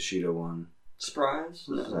 And Kushida won. Surprise?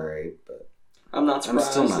 No. Sorry, but I'm not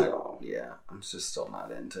surprised at all. Yeah, I'm just still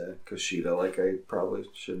not into Kushida like I probably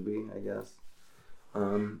should be, I guess.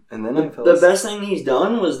 And then the best thing he's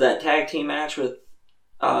done was that tag team match with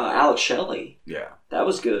Alex Shelley. Yeah. That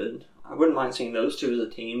was good. I wouldn't mind seeing those two as a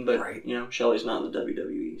team, but Shelley's not in the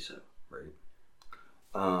WWE, so. Right.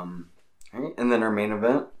 Right. And then our main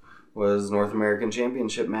event was North American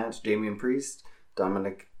Championship match. Damian Priest,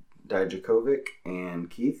 Dominic Dijakovic, and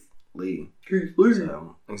Keith Lee. Keith Lee.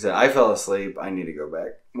 So, like I said, I fell asleep. I need to go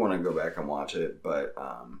back. Want to go back and watch it, but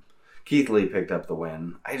Keith Lee picked up the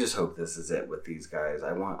win. I just hope this is it with these guys.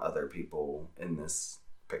 I want other people in this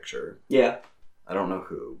picture. Yeah. I don't know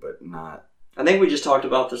who, but not. I think we just talked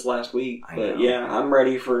about this last week, but yeah, I'm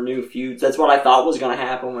ready for new feuds. That's what I thought was going to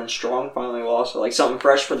happen when Strong finally lost. Like something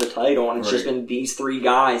fresh for the title, and it's just been these 3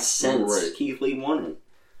 guys since Keith Lee won it.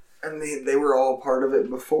 And they were all part of it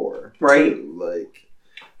before, right? Too. Like,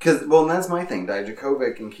 and that's my thing.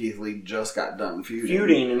 Dijakovic and Keith Lee just got done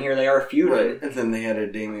feuding, and here they are feuding. Right. And then they had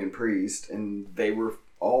a Damian Priest, and they were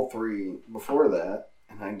all 3 before that.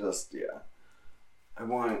 And I just, I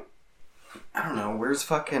don't know, where's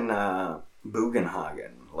fucking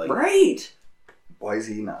Bugenhagen? Like, right. Why is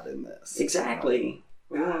he not in this? Exactly.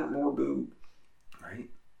 We want more Boog. Right.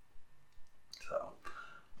 So,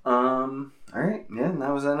 all right, yeah, and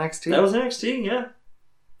that was NXT. That was NXT, yeah.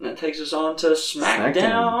 And that takes us on to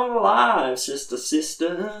SmackDown Live, sister.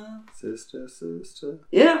 Sister.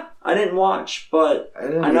 Yeah, I didn't watch, but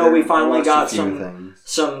I know we finally got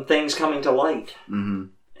some things coming to light. Mm-hmm.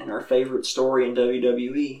 And our favorite story in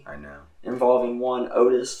WWE. I know. involving one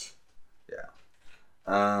Otis.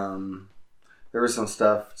 There was some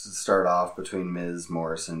stuff to start off between Miz,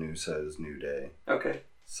 Morrison, Usos, New Day. Okay.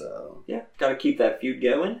 So yeah, got to keep that feud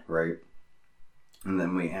going. Right. And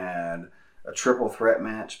then we had a triple threat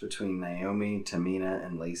match between Naomi, Tamina,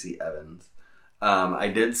 and Lacey Evans.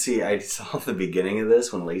 I saw the beginning of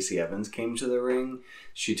this when Lacey Evans came to the ring.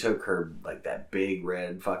 She took her, like, that big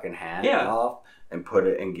red fucking hat off and put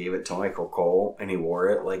it and gave it to Michael Cole, and he wore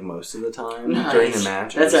it, like, most of the time during the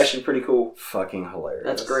match. That's actually pretty cool. Fucking hilarious.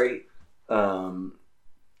 That's great.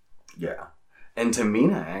 Yeah. And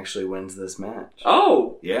Tamina actually wins this match.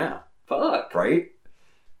 Oh! Yeah. Fuck. Right?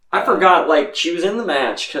 I forgot, like, she was in the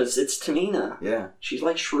match because it's Tamina. Yeah. She's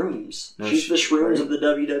like Shrooms. No, she's the Shrooms of the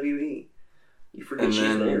WWE. You forget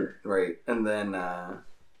she's there. Right. And then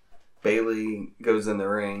Bayley goes in the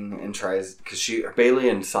ring and tries... Because Bayley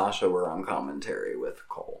and Sasha were on commentary with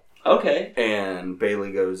Cole. Okay. And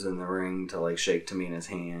Bayley goes in the ring to, like, shake Tamina's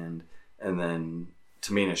hand. And then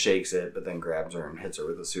Tamina shakes it, but then grabs her and hits her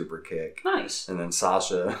with a super kick. Nice. And then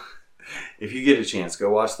Sasha... If you get a chance, go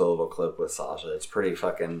watch the little clip with Sasha. It's pretty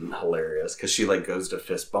fucking hilarious. Because she, like, goes to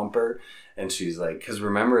fist bump her. And she's like... Because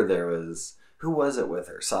remember there was... Who was it with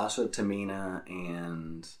her? Sasha, Tamina,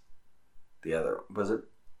 and the other... Was it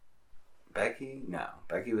Becky? No.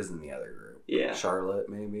 Becky was in the other group. Yeah. Charlotte,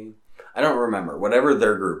 maybe? I don't remember. Whatever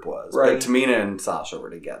their group was. Right. But Tamina and Sasha were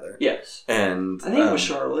together. Yes. And... I think it was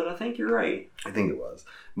Charlotte. I think you're right. I think it was.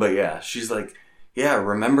 But yeah, she's like... Yeah,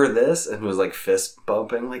 remember this? And was like fist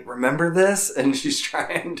bumping. Like, remember this? And she's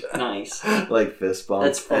trying to... Nice. Like fist bump.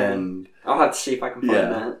 That's funny. And, I'll have to see if I can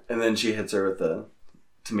find that. And then she hits her with the...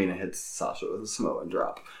 Tamina hits Sasha with a Samoan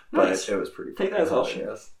drop. But Nice. it was pretty Take that as Sasha.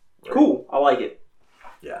 Right. Cool. I like it.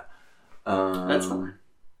 Yeah. That's fine.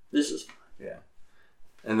 This is fine. Yeah.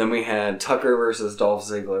 And then we had Tucker versus Dolph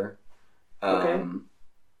Ziggler. Okay.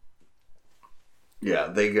 Yeah,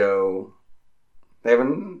 they go... They have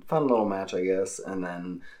a fun little match, I guess. And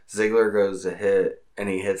then Ziggler goes to hit, and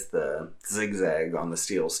he hits the zigzag on the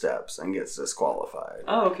steel steps and gets disqualified.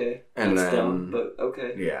 Oh, okay. And that's then, dumb, but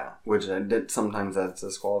okay. Yeah, which I did. Sometimes that's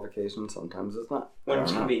disqualification, sometimes it's not. When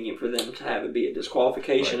it's convenient for them to have it be a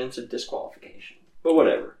disqualification, It's a disqualification. But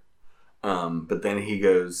whatever. But then he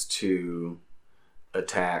goes to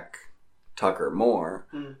attack Tucker more,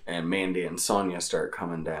 and Mandy and Sonya start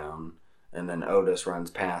coming down, and then Otis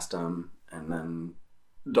runs past him. And then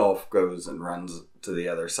Dolph goes and runs to the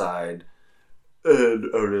other side. And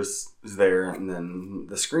Otis is there. And then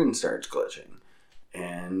the screen starts glitching.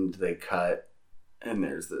 And they cut. And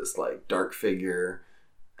there's this, like, dark figure.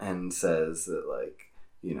 And says that, like,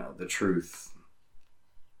 you know, the truth...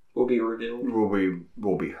 Will be revealed. Will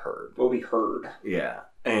be heard. Will be heard. Yeah.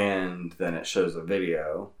 And then it shows a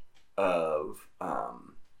video of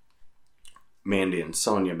Mandy and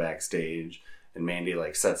Sonya backstage. And Mandy,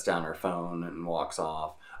 like, sets down her phone and walks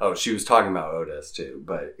off. Oh, she was talking about Otis, too.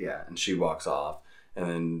 But, yeah, and she walks off. And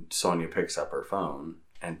then Sonya picks up her phone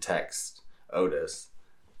and texts Otis.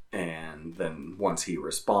 And then once he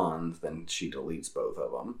responds, then she deletes both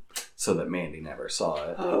of them. So that Mandy never saw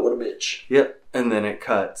it. Oh, what a bitch. Yep. And then it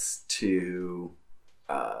cuts to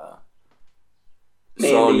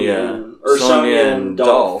Sonya and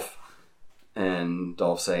Dolph. And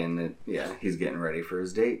Dolph saying that, yeah, he's getting ready for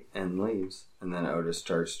his date and leaves. And then Otis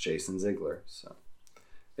starts chasing Ziggler. So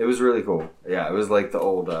it was really cool. Yeah, it was like the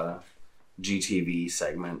old GTV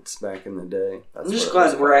segments back in the day. I'm just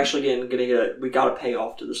glad that we're actually we got a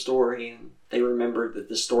payoff to the story. And they remembered that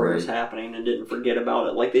the story was happening and didn't forget about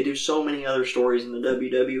it. Like they do so many other stories in the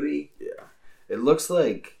WWE. Yeah. It looks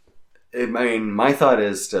like... I mean, my thought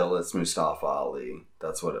is still it's Mustafa Ali.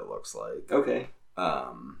 That's what it looks like. Okay.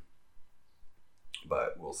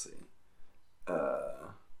 But we'll see.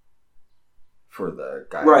 For the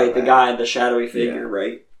guy. Right, the guy, the shadowy figure, Yeah.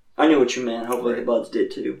 right? I knew what you meant. Hopefully the Buds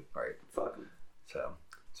did too. Right. Fuck them. So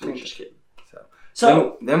I'm just kidding.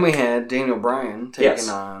 So then we had Daniel Bryan taking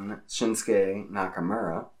on Shinsuke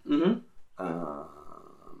Nakamura. Mm-hmm.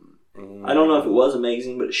 And I don't know if it was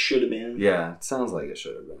amazing, but it should have been. Yeah, it sounds like it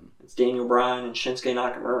should have been. It's Daniel Bryan and Shinsuke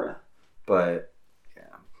Nakamura. But,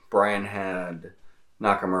 yeah. Bryan had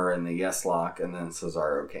Nakamura in the yes lock, and then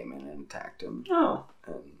Cesaro came in and attacked him. Oh.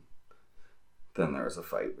 And then there was a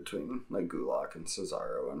fight between, like, Gulak and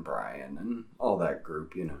Cesaro and Bryan and all that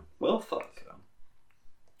group, you know. Well, fuck. So.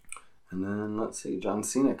 And then, let's see, John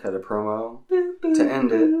Cena cut a promo to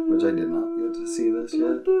end it, which I did not get to see this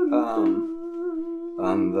yet,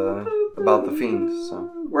 about the Fiend, so.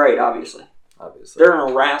 Right, obviously. They're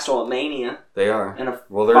in a wrestle at Mania. They are. In a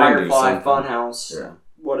they're Firefly Funhouse. Yeah.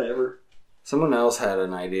 Whatever. Someone else had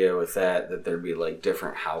an idea with that there'd be, like,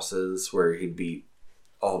 different houses where he'd beat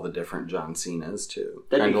all the different John Cenas too.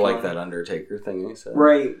 That'd Kind be of like fun. that Undertaker thing I said.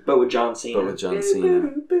 Right, but with John Cena. But with John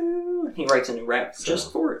Cena. He writes a new rap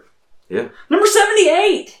just for it. Yeah. Number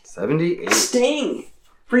 78! 78. Sting.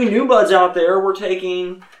 For you new buds out there, we're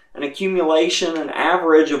taking an accumulation, an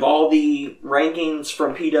average of all the rankings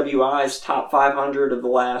from PWI's top 500 of the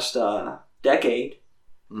last decade,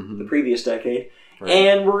 the previous decade. Right.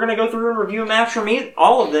 And we're going to go through and review a match from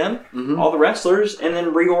all of them, all the wrestlers, and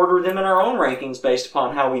then reorder them in our own rankings based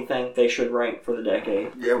upon how we think they should rank for the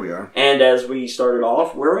decade. Yeah, we are. And as we started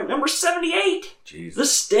off, we're at number 78. Jeez. The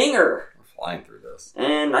Stinger. We're flying through this.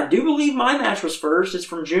 And I do believe my match was first. It's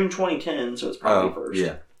from June 2010, so it's probably first.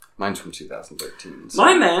 Yeah. Mine's from 2013. So.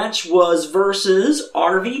 My match was versus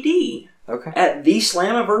RVD. Okay. At the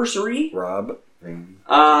Slammiversary. Rob.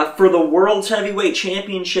 For the World's Heavyweight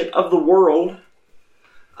Championship of the world.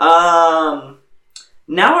 Now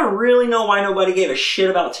I really know why nobody gave a shit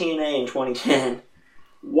about TNA in 2010.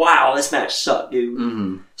 Wow, this match sucked, dude.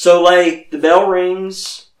 Mm-hmm. So, like, the bell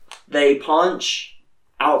rings, they punch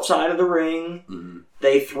outside of the ring,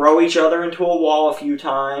 they throw each other into a wall a few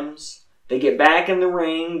times, they get back in the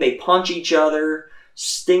ring, they punch each other,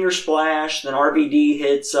 Stinger splash, then RVD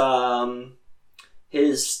hits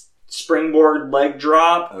his springboard leg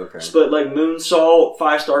drop, split leg moonsault,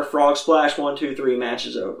 5-star frog splash, 1, 2, 3, match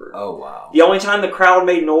is over. Oh, wow. The only time the crowd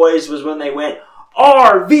made noise was when they went,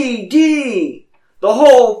 RVD! The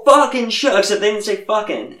whole fucking show, except they didn't say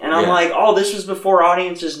fucking. And I'm like, oh, this was before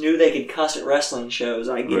audiences knew they could cuss at wrestling shows.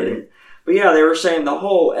 I get it. But yeah, they were saying the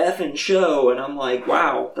whole effing show, and I'm like,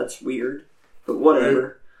 wow, that's weird. But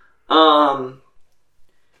whatever.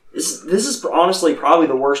 This is honestly probably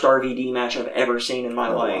the worst RVD match I've ever seen in my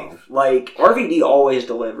life. Wow. Like, RVD always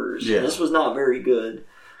delivers. Yeah. This was not very good.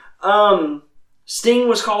 Sting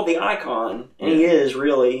was called the Icon, and he is,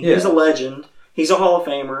 really. Yeah. He's a legend. He's a Hall of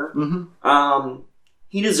Famer.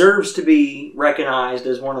 He deserves to be recognized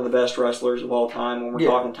as one of the best wrestlers of all time when we're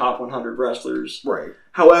talking top 100 wrestlers. Right.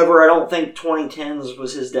 However, I don't think 2010s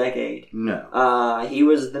was his decade. No. He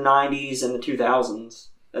was the 90s and the 2000s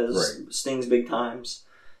as Sting's big times.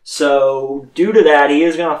 So, due to that, he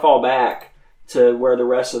is going to fall back to where the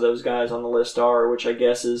rest of those guys on the list are, which I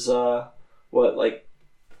guess is, I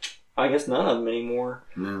guess none of them anymore.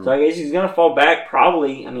 No. So I guess he's going to fall back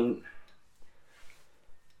probably,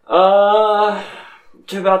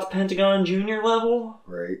 to about the Pentagon Junior level.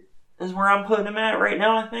 Right. Is where I'm putting him at right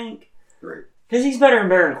now, I think. Right. Because he's better than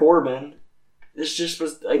Baron Corbin. This just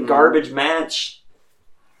was a garbage match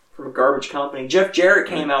from a garbage company. Jeff Jarrett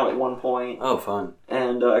came out at one point. Oh, fun.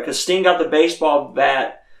 And because Sting got the baseball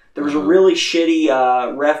bat, there was a really shitty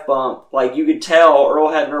ref bump. Like, you could tell Earl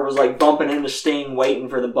Hebner was like bumping into Sting, waiting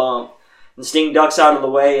for the bump. And Sting ducks out of the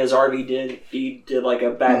way as he did like a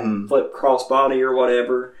back flip crossbody or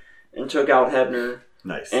whatever and took out Hebner.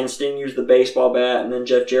 Nice. And Sting used the baseball bat, and then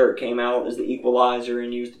Jeff Jarrett came out as the equalizer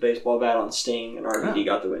and used the baseball bat on Sting, and RVD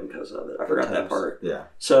got the win because of it. I forgot that part. Yeah.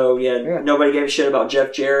 So, nobody gave a shit about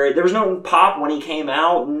Jeff Jarrett. There was no pop when he came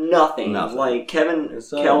out. Nothing. Like, Kevin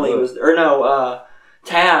Kelly was... Or no,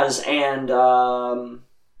 Taz and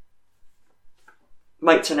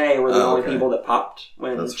Mike Tenay were the only people that popped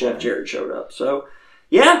when Jeff Jarrett showed up. So...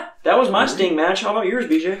 yeah, that was my Sting match. How about yours,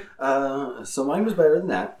 BJ? So mine was better than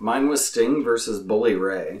that. Mine was Sting versus Bully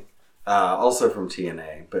Ray, also from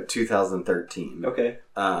TNA, but 2013. Okay.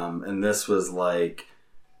 And this was like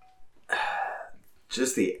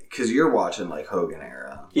just because you're watching like Hogan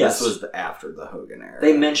era. Yes. This was after the Hogan era.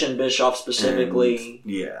 They mentioned Bischoff specifically.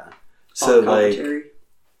 And, so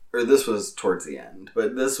or this was towards the end,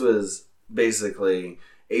 but this was basically.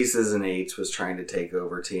 Aces and Eights was trying to take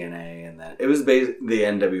over TNA, and then it was the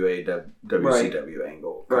NWA WCW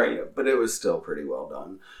angle, right? But it was still pretty well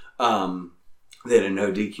done. They had a no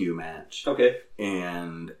DQ match,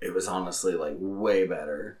 and it was honestly like way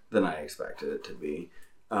better than I expected it to be.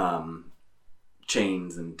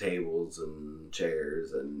 Chains and tables and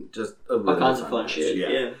chairs and just all kinds of fun shit.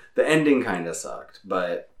 Yeah, the ending kind of sucked,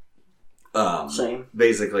 but. Same.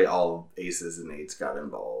 Basically, all Aces and Eights got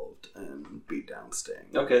involved and beat down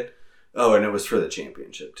Sting. Okay. Oh, and it was for the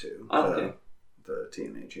championship too. Okay. The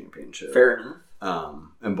TNA championship. Fair enough.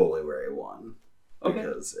 And Bully Ray won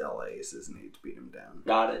because LA Aces and Eights beat him down.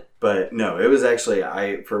 Got it. But no, it was actually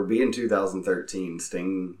for being 2013,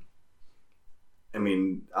 Sting. I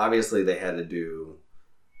mean, obviously they had to do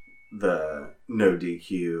the no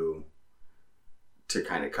DQ. To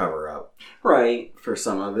kind of cover up for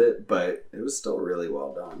some of it, but it was still really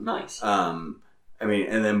well done. Nice. And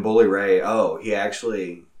then Bully Ray, he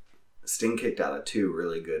actually Sting kicked out of 2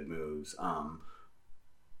 really good moves.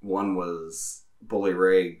 One was Bully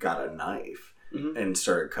Ray got a knife and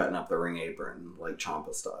started cutting up the ring apron like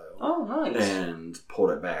Ciampa style. Oh, nice. And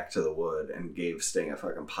pulled it back to the wood and gave Sting a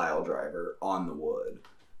fucking pile driver on the wood.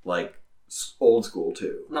 Like old school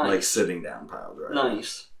too. Nice. Like sitting down pile driver.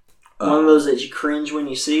 Nice. One of those that you cringe when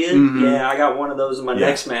you see it? Yeah, I got one of those in my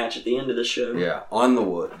next match at the end of the show. Yeah, on the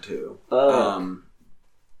wood too. But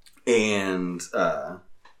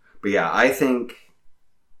yeah, I think,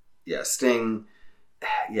 Sting,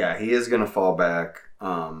 he is going to fall back.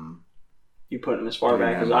 You put him as far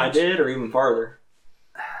back as I did, or even farther?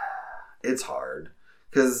 It's hard.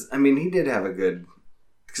 Because, I mean, he did have a good...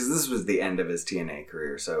 Because this was the end of his TNA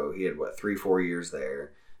career, so he had, 3-4 years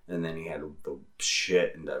there, and then he had the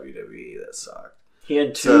shit in WWE that sucked. He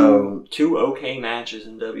had two okay matches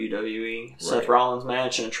in WWE. Right. Seth Rollins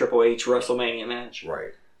match and a Triple H WrestleMania match.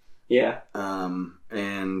 Right. Yeah.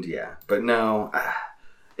 But no,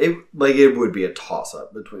 it would be a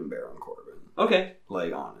toss-up between Baron Corbin. Okay.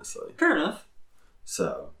 Like, honestly. Fair enough.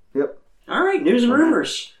 So, yep. All right, news and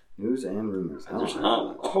rumors. News and rumors. There's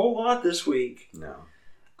not a whole lot this week. No.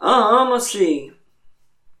 Let's see.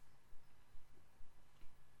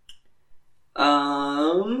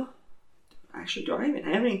 Actually, do I even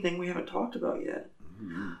have anything we haven't talked about yet?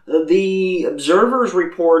 Mm-hmm. The Observers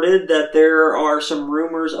reported that there are some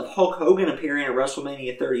rumors of Hulk Hogan appearing at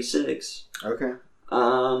WrestleMania 36. Okay.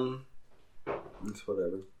 That's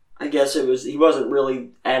whatever. I guess he wasn't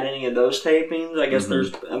really at any of those tapings. I guess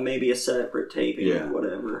there's maybe a separate taping or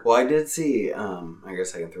whatever. Well, I did see, I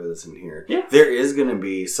guess I can throw this in here. Yeah. There is going to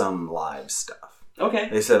be some live stuff. Okay.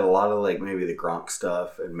 They said a lot of maybe the Gronk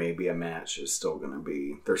stuff and maybe a match is still going to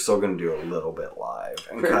be, they're still going to do a little bit live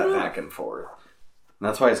and cut back and forth. And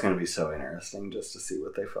that's why it's going to be so interesting just to see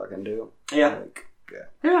what they fucking do. Yeah.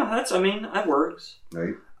 Yeah, that works.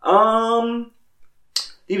 Right.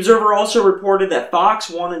 The Observer also reported that Fox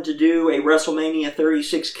wanted to do a WrestleMania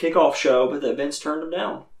 36 kickoff show, but that Vince turned them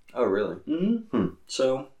down. Oh, really? Mm-hmm.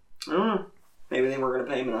 So, I don't know. Maybe they weren't going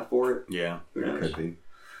to pay him enough for it. Yeah, it could be.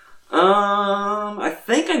 I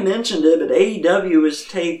think I mentioned it, but AEW has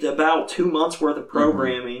taped about 2 months worth of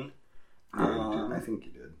programming. I think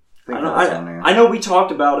you did. I know we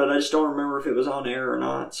talked about it. I just don't remember if it was on air or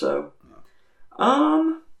not. So,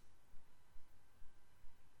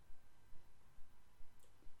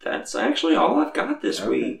 that's actually all I've got this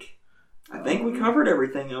week. I think we covered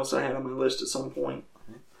everything else I had on my list at some point.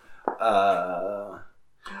 No,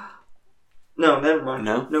 never mind.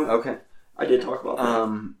 No? Okay. I did talk about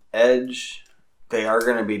that. Edge, they are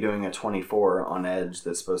going to be doing a 24 on Edge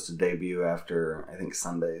that's supposed to debut after, I think,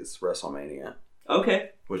 Sunday's WrestleMania. Okay.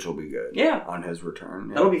 Which will be good. Yeah. On his return.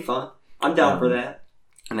 Yeah. That'll be fun. I'm down for that.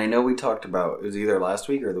 And I know we talked about, it was either last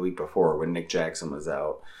week or the week before when Nick Jackson was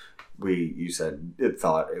out. You said it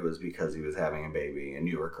thought it was because he was having a baby, and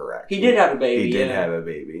you were correct. He did have a baby. He did have a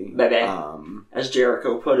baby. Baby. As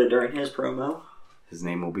Jericho put it during his promo. His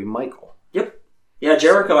name will be Michael. Yep. Yeah,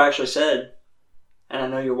 Jericho actually said, and I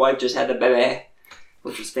know your wife just had a baby,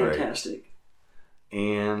 which was fantastic. Right.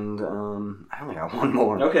 And I only got one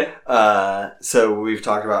more. Okay. So we've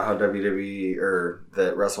talked about how WWE or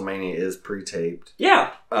that WrestleMania is pre-taped. Yeah.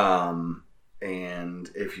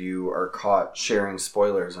 And if you are caught sharing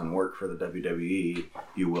spoilers and work for the WWE,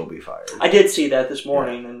 you will be fired. I did see that this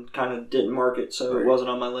morning and kind of didn't mark it, so it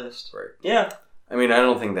wasn't on my list. Right. Yeah. I mean, I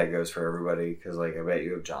don't think that goes for everybody, because, I bet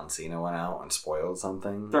you if John Cena went out and spoiled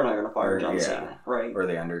something... They're not going to fire John Cena. Right. Or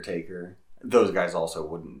The Undertaker. Those guys also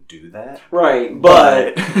wouldn't do that. Right,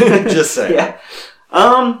 but... just saying. Yeah.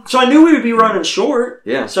 So I knew we would be running short.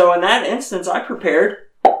 Yeah. So in that instance, I prepared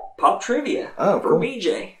pop trivia for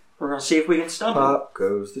BJ. We're going to see if we can stump him. Pop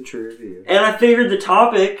goes the trivia. And I figured the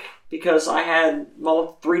topic, because I had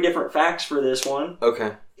 3 different facts for this one.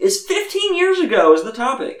 Okay. Is 15 years ago is the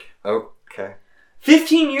topic. Okay.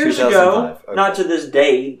 15 years ago, not to this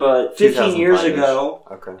date, but 15 years ago,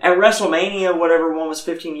 at WrestleMania, whatever one was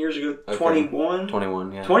 15 years ago, 21?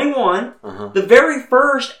 21, yeah. 21, the very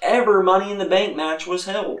first ever Money in the Bank match was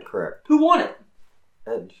held. Correct. Who won it?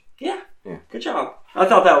 Edge. Yeah. Yeah. Good job. I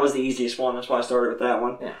thought that was the easiest one. That's why I started with that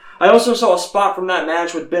one. Yeah. I also saw a spot from that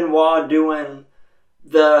match with Benoit doing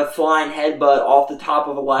the flying headbutt off the top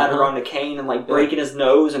of a ladder onto Kane and breaking his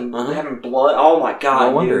nose and having blood. Oh my god!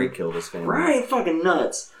 No wonder he killed his family. Right, fucking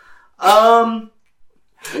nuts. And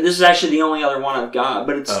this is actually the only other one I've got,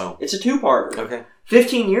 but it's a 2-parter. Okay.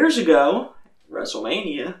 15 years ago,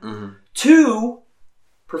 WrestleMania, 2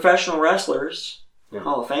 professional wrestlers,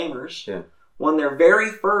 Hall of Famers, won their very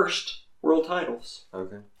first world titles.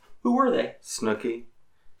 Okay. Who were they? Snooki.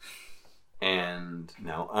 And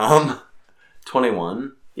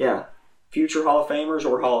 21. Yeah. Future Hall of Famers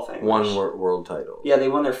or Hall of Famers. One world title. Yeah, they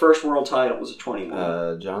won their first world title was at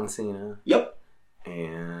 21. John Cena. Yep.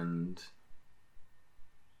 and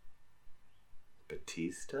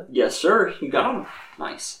Batista. Yes, sir. You got him.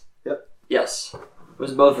 Nice. Yep. Yes. It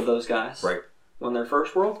was both of those guys. Right. Won their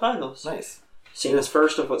first world titles. Nice. Cena's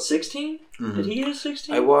first of what, 16? Mm-hmm. Did he get his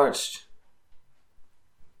 16? I watched.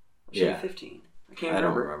 Yeah. 15. I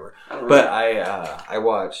don't remember. But I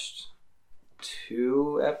watched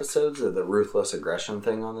 2 episodes of the Ruthless Aggression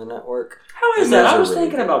thing on the network. How is that? I was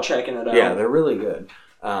thinking about checking it out. Yeah, they're really good.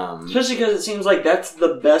 Especially because it seems like that's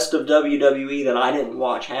the best of WWE that I didn't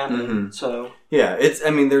watch happen. Mm-hmm. So yeah,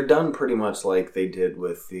 they're done pretty much like they did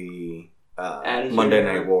with the Monday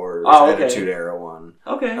Night Wars Attitude Era one.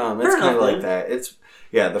 Okay, it's kind of like that. It's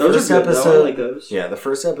the those first episode. I like those. Yeah, the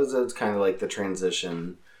first episode's kind of like the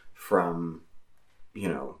transition from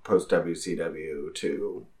post WCW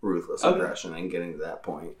to Ruthless Aggression and getting to that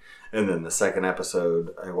point. And then the second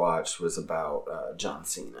episode I watched was about John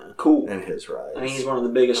Cena. Cool. And his rise. I mean, he's one of the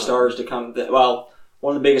biggest stars to come...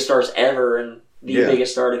 one of the biggest stars ever and the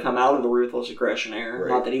biggest star to come out of the Ruthless Aggression era. Right.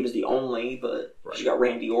 Not that he was the only, but you got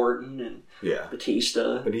Randy Orton and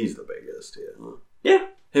Batista. But he's the biggest, Yeah.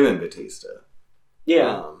 Him and Batista.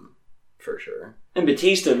 Yeah. For sure. And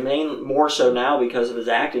Batista, more so now because of his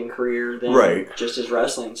acting career than just his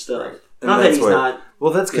wrestling stuff. Right. Not that he's not...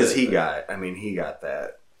 Well, that's because he got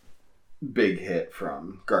that big hit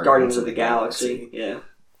from Guardians of the Galaxy. Yeah.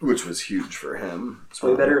 Which was huge for him. It's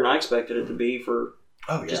way better than I expected it to be for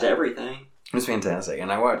just everything. It was fantastic.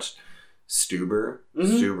 And I watched Stuber.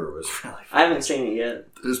 Mm-hmm. Stuber was really funny. I haven't seen it yet.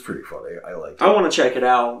 It was pretty funny. I liked it. I want to check it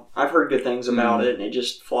out. I've heard good things about it, and it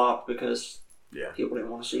just flopped because people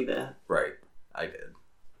didn't want to see that. Right. I did.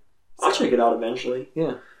 I'll check it out eventually.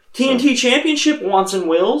 Yeah. TNT Championship wants and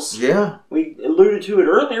wills. Yeah. We alluded to it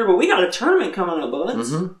earlier, but we got a tournament coming up,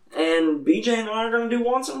 buds. Mm-hmm. And BJ and I are going to do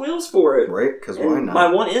wants and wills for it. Right, because why not?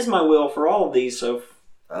 My one is my will for all of these, so...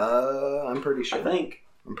 I'm pretty sure. I think.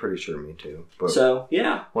 I'm pretty sure me too. But so,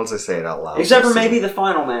 yeah. Once I say it out loud. Except for maybe the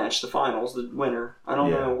final match, the finals, the winner. I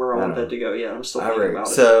don't know where I want that to go yet. I'm still thinking about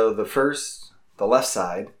it. So, the left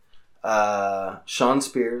side, Shawn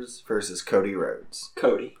Spears versus Cody Rhodes.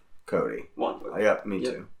 Cody. One will. Yep, me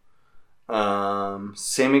too.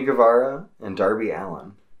 Sammy Guevara and Darby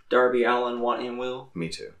Allin. Darby Allin, want and will. Me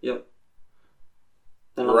too. Yep.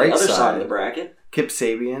 Then on the other side of the bracket, Kip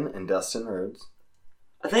Sabian and Dustin Rhodes.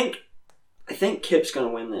 I think Kip's going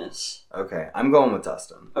to win this. Okay, I'm going with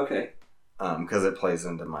Dustin. Okay. Because it plays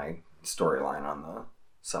into my storyline on the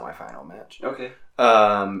semifinal match. Okay.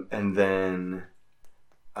 And then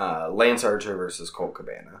Lance Archer versus Colt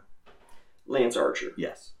Cabana. Lance Archer.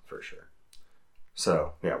 Yes, for sure.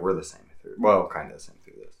 So, yeah, we're the same through. Well, kind of the same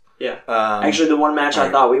through this. Yeah. Actually, the one match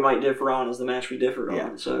I thought we might differ on is the match we differed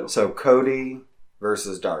on. So Cody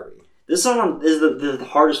versus Darby. This one is the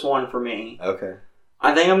hardest one for me. Okay.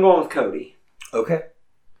 I think I'm going with Cody. Okay.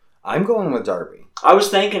 I'm going with Darby. I was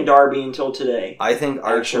thinking Darby until today. I think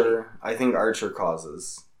Archer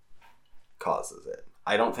causes it.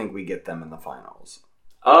 I don't think we get them in the finals.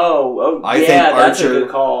 I think that's a good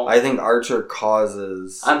call. I think Archer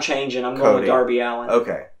causes... I'm changing. I'm going with Darby Allin.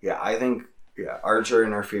 Okay. Yeah, I think Archer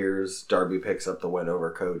interferes. Darby picks up the win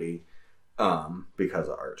over Cody because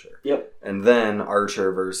of Archer. Yep. And then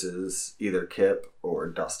Archer versus either Kip or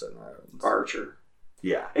Dustin Rhodes. Archer.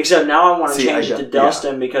 Yeah. Except now I want to change it to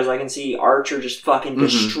Dustin because I can see Archer just fucking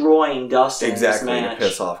destroying Dustin in this match. To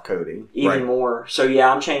piss off Cody. Even more. So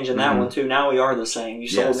yeah, I'm changing that one too. Now we are the same. You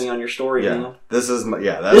sold me on your story now. This was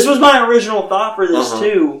my original thought for this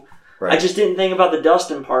too. Right. I just didn't think about the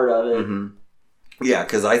Dustin part of it. Mm-hmm. Yeah,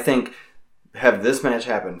 because I think have this match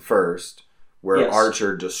happen first where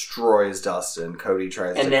Archer destroys Dustin, Cody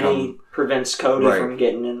tries to come... And then he prevents Cody from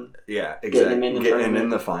getting in. Yeah, exactly. Getting him in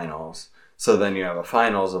the finals. So then you have a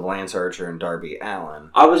finals of Lance Archer and Darby Allin.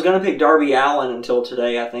 I was going to pick Darby Allin until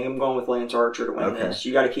today. I think I'm going with Lance Archer to win this.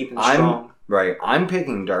 You got to keep him strong. I'm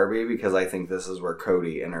picking Darby because I think this is where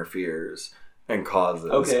Cody interferes and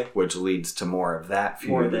causes, which leads to more of that feud.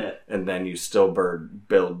 More of that. And then you still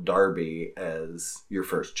build Darby as your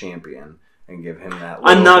first champion and give him that.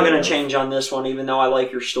 I'm not going to change on this one, even though I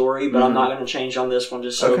like your story, but I'm not going to change on this one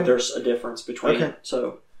just so there's a difference between it.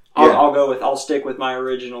 So... I'll stick with my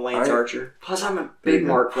original Lance Archer. Plus, I'm a big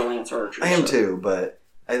mark for Lance Archer. I am too, but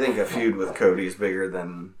I think a feud with Cody is bigger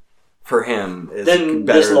than for him. Is then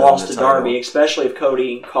better this loss than to Darby, especially if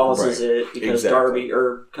Cody causes it because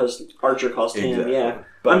because Archer caused him. Yeah,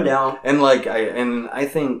 but I'm down. And I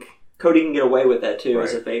think Cody can get away with that too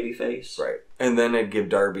as a babyface. Right, and then it'd give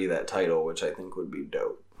Darby that title, which I think would be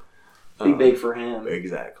dope. Be big for him.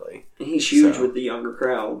 Exactly. And he's huge with the younger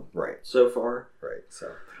crowd. Right. So far. Right.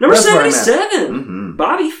 So Number 77.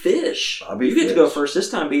 Bobby Fish. You get to go first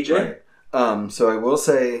this time, BJ. So I will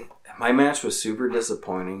say my match was super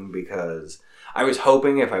disappointing because I was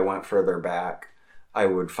hoping if I went further back, I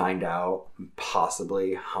would find out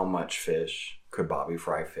possibly how much fish could Bobby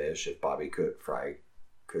fry fish if Bobby could fry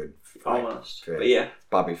Almost. fish. But yeah.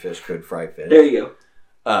 Bobby Fish could fry fish. There you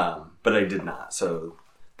go. But I did not. So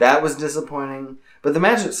that was disappointing. But the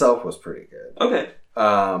match itself was pretty good. Okay.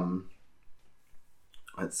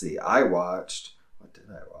 Let's see. What did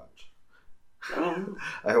I watch?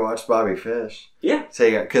 I I watched Bobby Fish. Yeah. So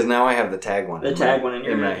yeah, because now I have the tag one. The tag one in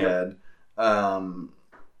your my head. God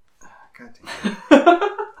damn.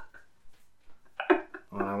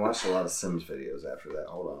 Well, I watched a lot of Sims videos after that.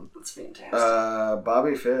 Hold on. That's fantastic.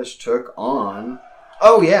 Bobby Fish took on.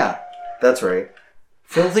 Oh yeah, that's right.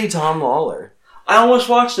 Filthy Tom Lawler. I almost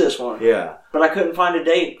watched this one. Yeah. But I couldn't find a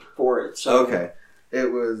date for it. So Okay.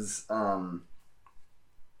 It was.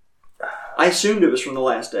 I assumed it was from the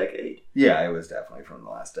last decade. Yeah, it was definitely from the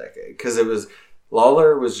last decade because it was.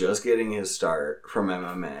 Lawler was just getting his start from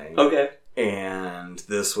MMA. Okay. And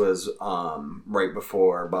this was right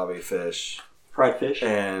before Bobby Fish. Fried fish?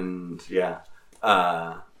 And, yeah.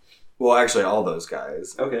 Well, actually, all those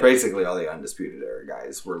guys. Okay. Basically, all the Undisputed Era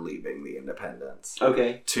guys were leaving the Independents.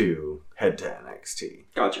 Okay. To head to NXT.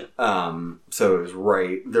 Gotcha. So it was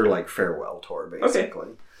right... They're like farewell tour,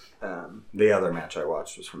 basically. Okay. The other match I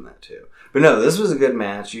watched was from that, too. But no, this was a good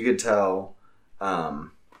match. You could tell...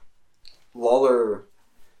 Lawler...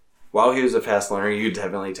 While he was a fast learner, you could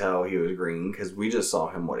definitely tell he was green because we just saw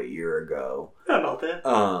him, a year ago. How about that?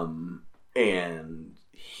 And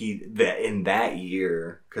in that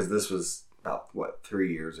year, because this was about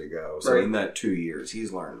 3 years ago. So right. In that 2 years,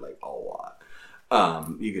 he's learned a lot.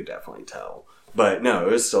 You could definitely tell. But no,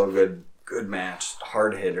 it was still a good match.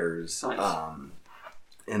 Hard hitters. Nice.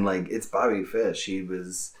 And it's Bobby Fish. He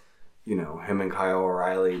was, him and Kyle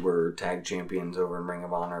O'Reilly were tag champions over in Ring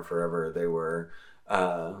of Honor forever. They were.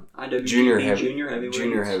 IWGP junior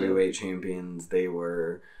heavyweight champions. They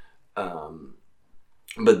were,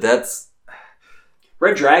 but that's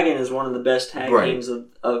Red Dragon is one of the best tag right. teams of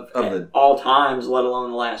all times, let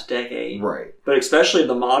alone the last decade. Right. But especially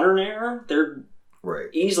the modern era, they're right.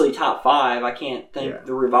 easily top 5. I can't think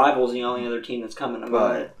the Revival is the only other team that's coming to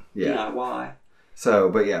mind. DIY. So,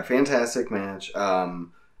 but yeah, fantastic match.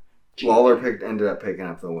 Lawler ended up picking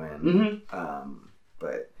up the win. Mm-hmm.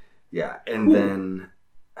 But. Yeah, and then...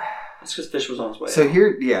 That's because Fish was on his way. So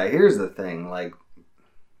here's the thing.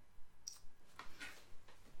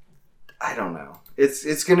 I don't know.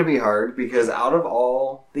 It's going to be hard because out of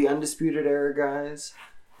all the Undisputed Era guys,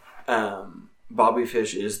 Bobby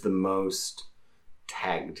Fish is the most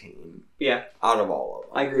tag team. Yeah. Out of all of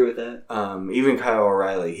them. I agree with that. Even Kyle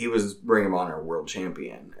O'Reilly, he was Ring of Honor world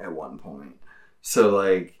champion at one point.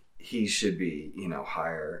 So, he should be,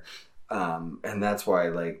 higher... and that's why,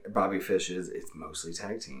 Bobby Fish it's mostly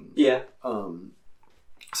tag teams. Yeah.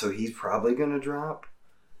 So he's probably going to drop.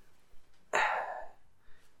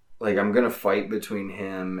 I'm going to fight between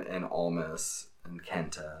him and Almas and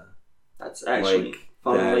Kenta. That's actually,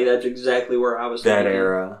 that's exactly where I was thinking. That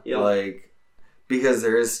era. Yep. Because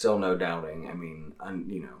there is still no doubting. I mean,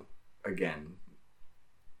 again,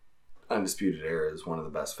 Undisputed Era is one of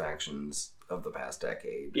the best factions of the past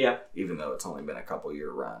decade. Yeah. Even though it's only been a couple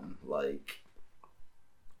year run.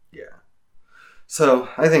 Yeah. So,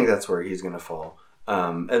 I think that's where he's going to fall.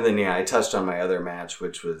 And then, I touched on my other match,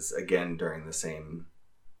 which was, again, during the same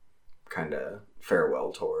kind of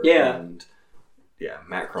farewell tour. Yeah. And,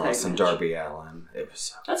 Matt Cross and Darby Allin.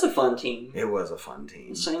 That's a fun team. It was a fun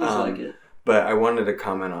team. It seems like it. But I wanted to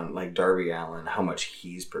comment on Darby Allin, how much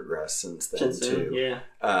he's progressed since then too.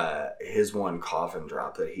 Yeah. His one coffin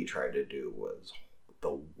drop that he tried to do was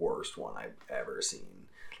the worst one I've ever seen.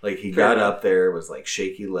 He got up there, was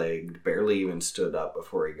shaky legged, barely even stood up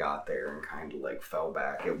before he got there, and kind of fell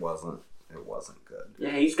back. It wasn't good.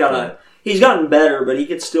 Yeah, he's gotten better, but he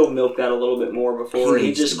could still milk that a little bit more before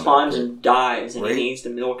he just climbs and dives, and he needs to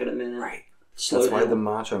milk it a minute. Right. That's why the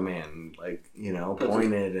Macho Man,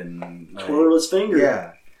 pointed and... twirl his finger.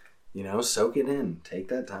 Yeah. Soak it in. Take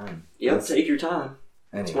that time. Yep, take your time.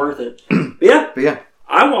 Anyway. It's worth it. But yeah.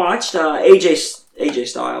 I watched AJ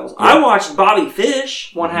Styles. Yeah. I watched Bobby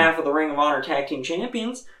Fish, one half of the Ring of Honor Tag Team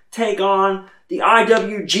Champions, take on the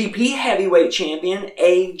IWGP Heavyweight Champion,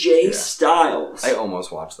 AJ Styles. I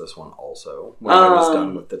almost watched this one also when I was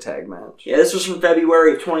done with the tag match. Yeah, this was from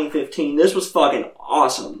February of 2015. This was fucking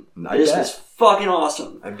awesome. This was fucking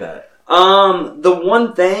awesome. I bet. The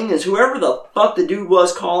one thing is whoever the fuck the dude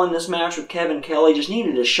was calling this match with Kevin Kelly just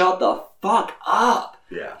needed to shut the fuck up.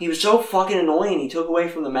 Yeah. He was so fucking annoying. He took away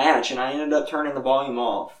from the match, and I ended up turning the volume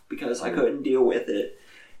off because I couldn't deal with it.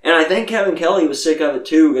 And I think Kevin Kelly was sick of it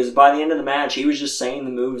too, because by the end of the match, he was just saying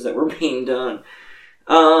the moves that were being done.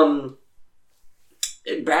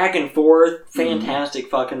 Back and forth, fantastic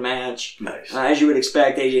fucking match. Nice. As you would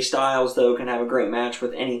expect, AJ Styles, though, can have a great match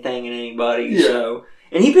with anything and anybody. Yeah. So,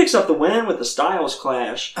 and he picks up the win with the Styles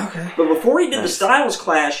Clash. Okay. But before he did the Styles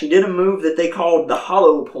Clash, he did a move that they called the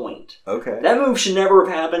Hollow Point. Okay. That move should never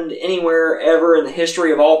have happened anywhere ever in the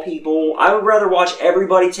history of all people. I would rather watch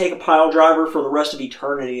everybody take a pile driver for the rest of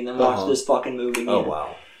eternity than watch this fucking move again. Oh,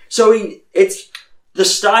 wow. So it's the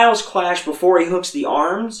Styles Clash before he hooks the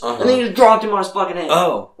arms, and then he just dropped him on his fucking head.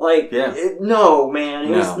 Oh. Like, Yeah. No, man.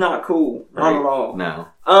 It was not cool. Not at all. No.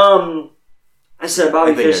 I said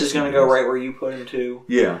Bobby Fish is going to go right where you put him, too.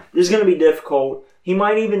 Yeah. This is going to be difficult. He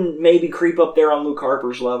might even maybe creep up there on Luke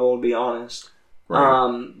Harper's level, to be honest.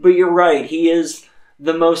 Right. But you're right. He is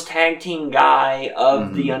the most tag team guy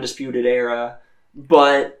of the Undisputed Era.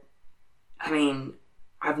 But, I mean,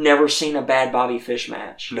 I've never seen a bad Bobby Fish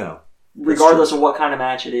match. No. Regardless of what kind of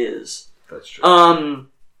match it is. That's true. I'll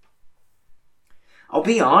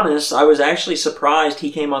be honest, I was actually surprised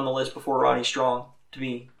he came on the list before Roddy Strong, to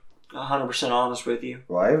be 100% honest with you.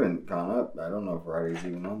 Well, I haven't gone up. I don't know if Roddy's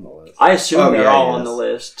even on the list. I assume they're all on the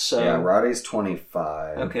list. So yeah, Roddy's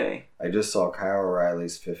 25. Okay. I just saw Kyle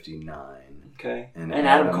O'Reilly's 59. Okay. And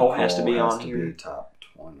Adam Cole has to be on here. Be top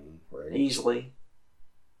 20, right? Easily.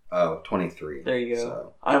 Oh, 23. There you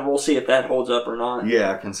go. We'll see if that holds up or not.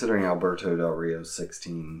 Yeah, considering Alberto Del Rio's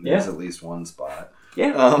 16, there's at least one spot.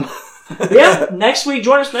 Yeah. Yeah, next week,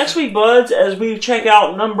 join us next week, buds, as we check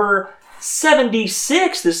out number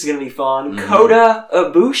 76. This is going to be fun. Kota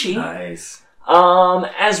Ibushi. Nice.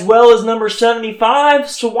 As well as number 75,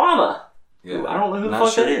 Sawama. Yeah. I don't know who the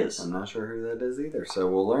fuck that is. I'm not sure who that is either, so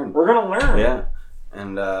we'll learn. We're going to learn. Yeah.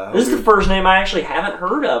 And this is the first name I actually haven't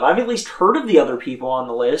heard of. I've at least heard of the other people on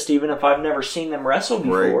the list, even if I've never seen them wrestle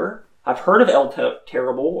before. Right. I've heard of El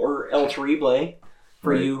Terrible or El Terrible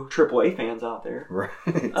for you AAA fans out there. Right.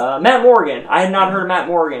 Matt Morgan. I had not heard of Matt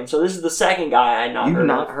Morgan, so this is the second guy I had not heard of. You've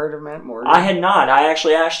not heard of Matt Morgan? I had not. I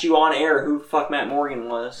actually asked you on air who the fuck Matt Morgan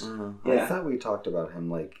was. I thought we talked about him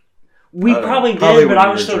We probably did, but I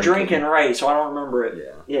was still drinking, right, so I don't remember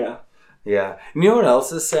it. Yeah. Yeah. You know what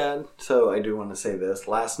else is sad? So I do want to say this.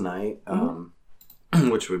 Last night,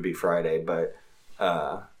 which would be Friday, but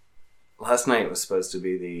last night was supposed to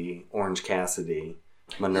be the Orange Cassidy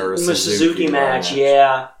Minoru Suzuki match.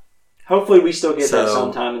 Yeah. Hopefully we still get that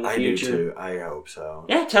sometime in the future. I do too. I hope so.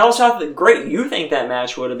 Yeah, tell us how great you think that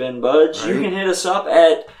match would have been, Buds. Right? You can hit us up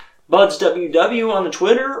at BudsWW on the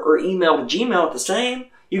Twitter or email to Gmail at the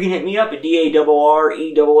same. You can hit me up at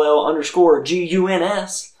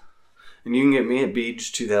DARRELL_GUNS. And you can get me at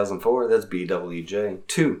Beej2004. That's BWJ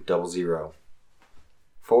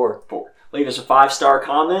 2004. Leave us a 5-star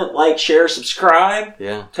comment, like, share, subscribe.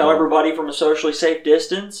 Yeah. Tell everybody from a socially safe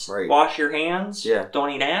distance. Right. Wash your hands. Yeah.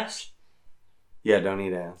 Don't eat ass. Yeah, don't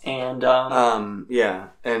eat ass. And yeah,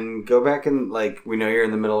 and go back and we know you're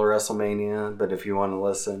in the middle of WrestleMania, but if you want to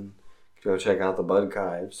listen, go check out the Bud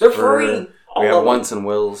Kives. They're free. We have Once and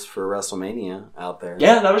Wills for WrestleMania out there.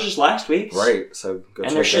 Yeah, that was just last week's. Right, so go check that shit out.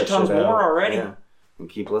 And there's shit tons more already. Yeah. And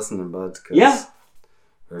keep listening, buds, because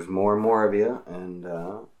there's more and more of you. And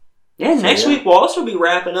next week we'll also be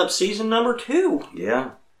wrapping up season number 2.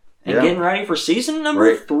 Yeah. And getting ready for season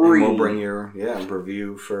number 3. And we'll bring your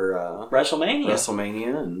review for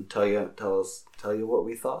WrestleMania and tell you what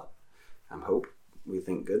we thought. I hope we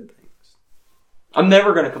think good things. I'm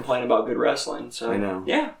never going to complain about good wrestling. So I know.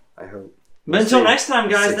 Yeah. I hope. But until next time,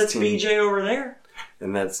 guys, that's BJ over there.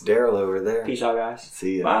 And that's Daryl over there. Peace out, guys.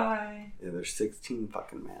 See ya. Bye. Yeah, there's 16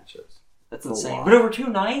 fucking matches. That's insane. But over 2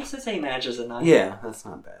 nights? That's 8 matches a night. Yeah, that's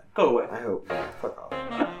not bad. Go away. I hope. Yeah, fuck off.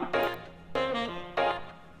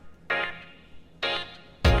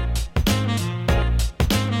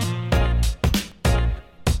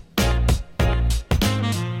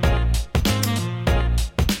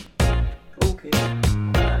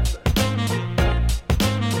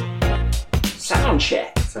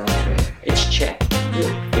 Check. It's check.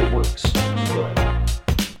 Good. It works. Good.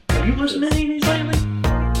 Have you listened to any of these lately?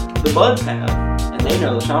 The Buds have. And they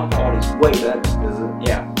know the sound quality's way better. Is it?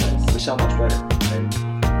 Yeah. We sound much better.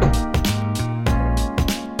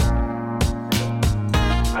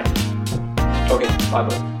 I do. Okay. Bye,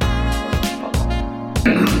 bud.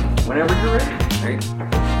 Whenever you're ready. Right.